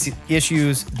degenerate. obvious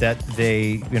issues that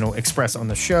they, express on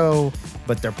the show,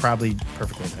 but they're probably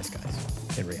perfectly nice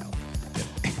guys in reality.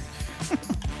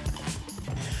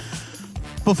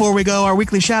 Before we go, our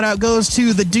weekly shout out goes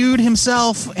to the dude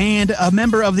himself and a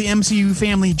member of the MCU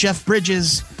family, Jeff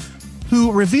Bridges,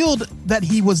 who revealed that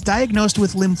he was diagnosed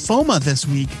with lymphoma this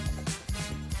week.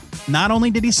 Not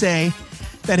only did he say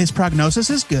that his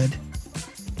prognosis is good,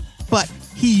 but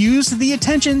he used the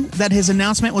attention that his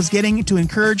announcement was getting to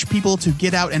encourage people to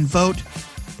get out and vote.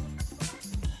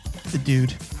 The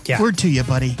dude. Yeah. Word to you,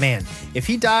 buddy. Man, if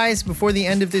he dies before the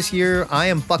end of this year, I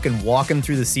am fucking walking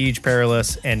through the Siege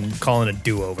Perilous and calling a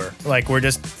do-over. Like, we're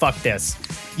just, fuck this.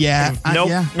 Yeah. Nope.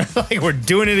 Yeah. Like, we're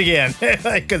doing it again.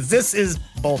 Because this is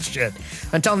bullshit.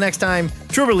 Until next time,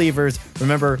 true believers,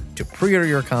 remember to pre-order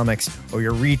your comics or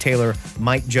your retailer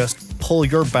might just pull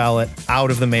your ballot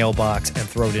out of the mailbox and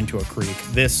throw it into a creek.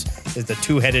 This is the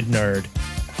Two-Headed Nerd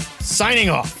signing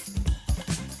off.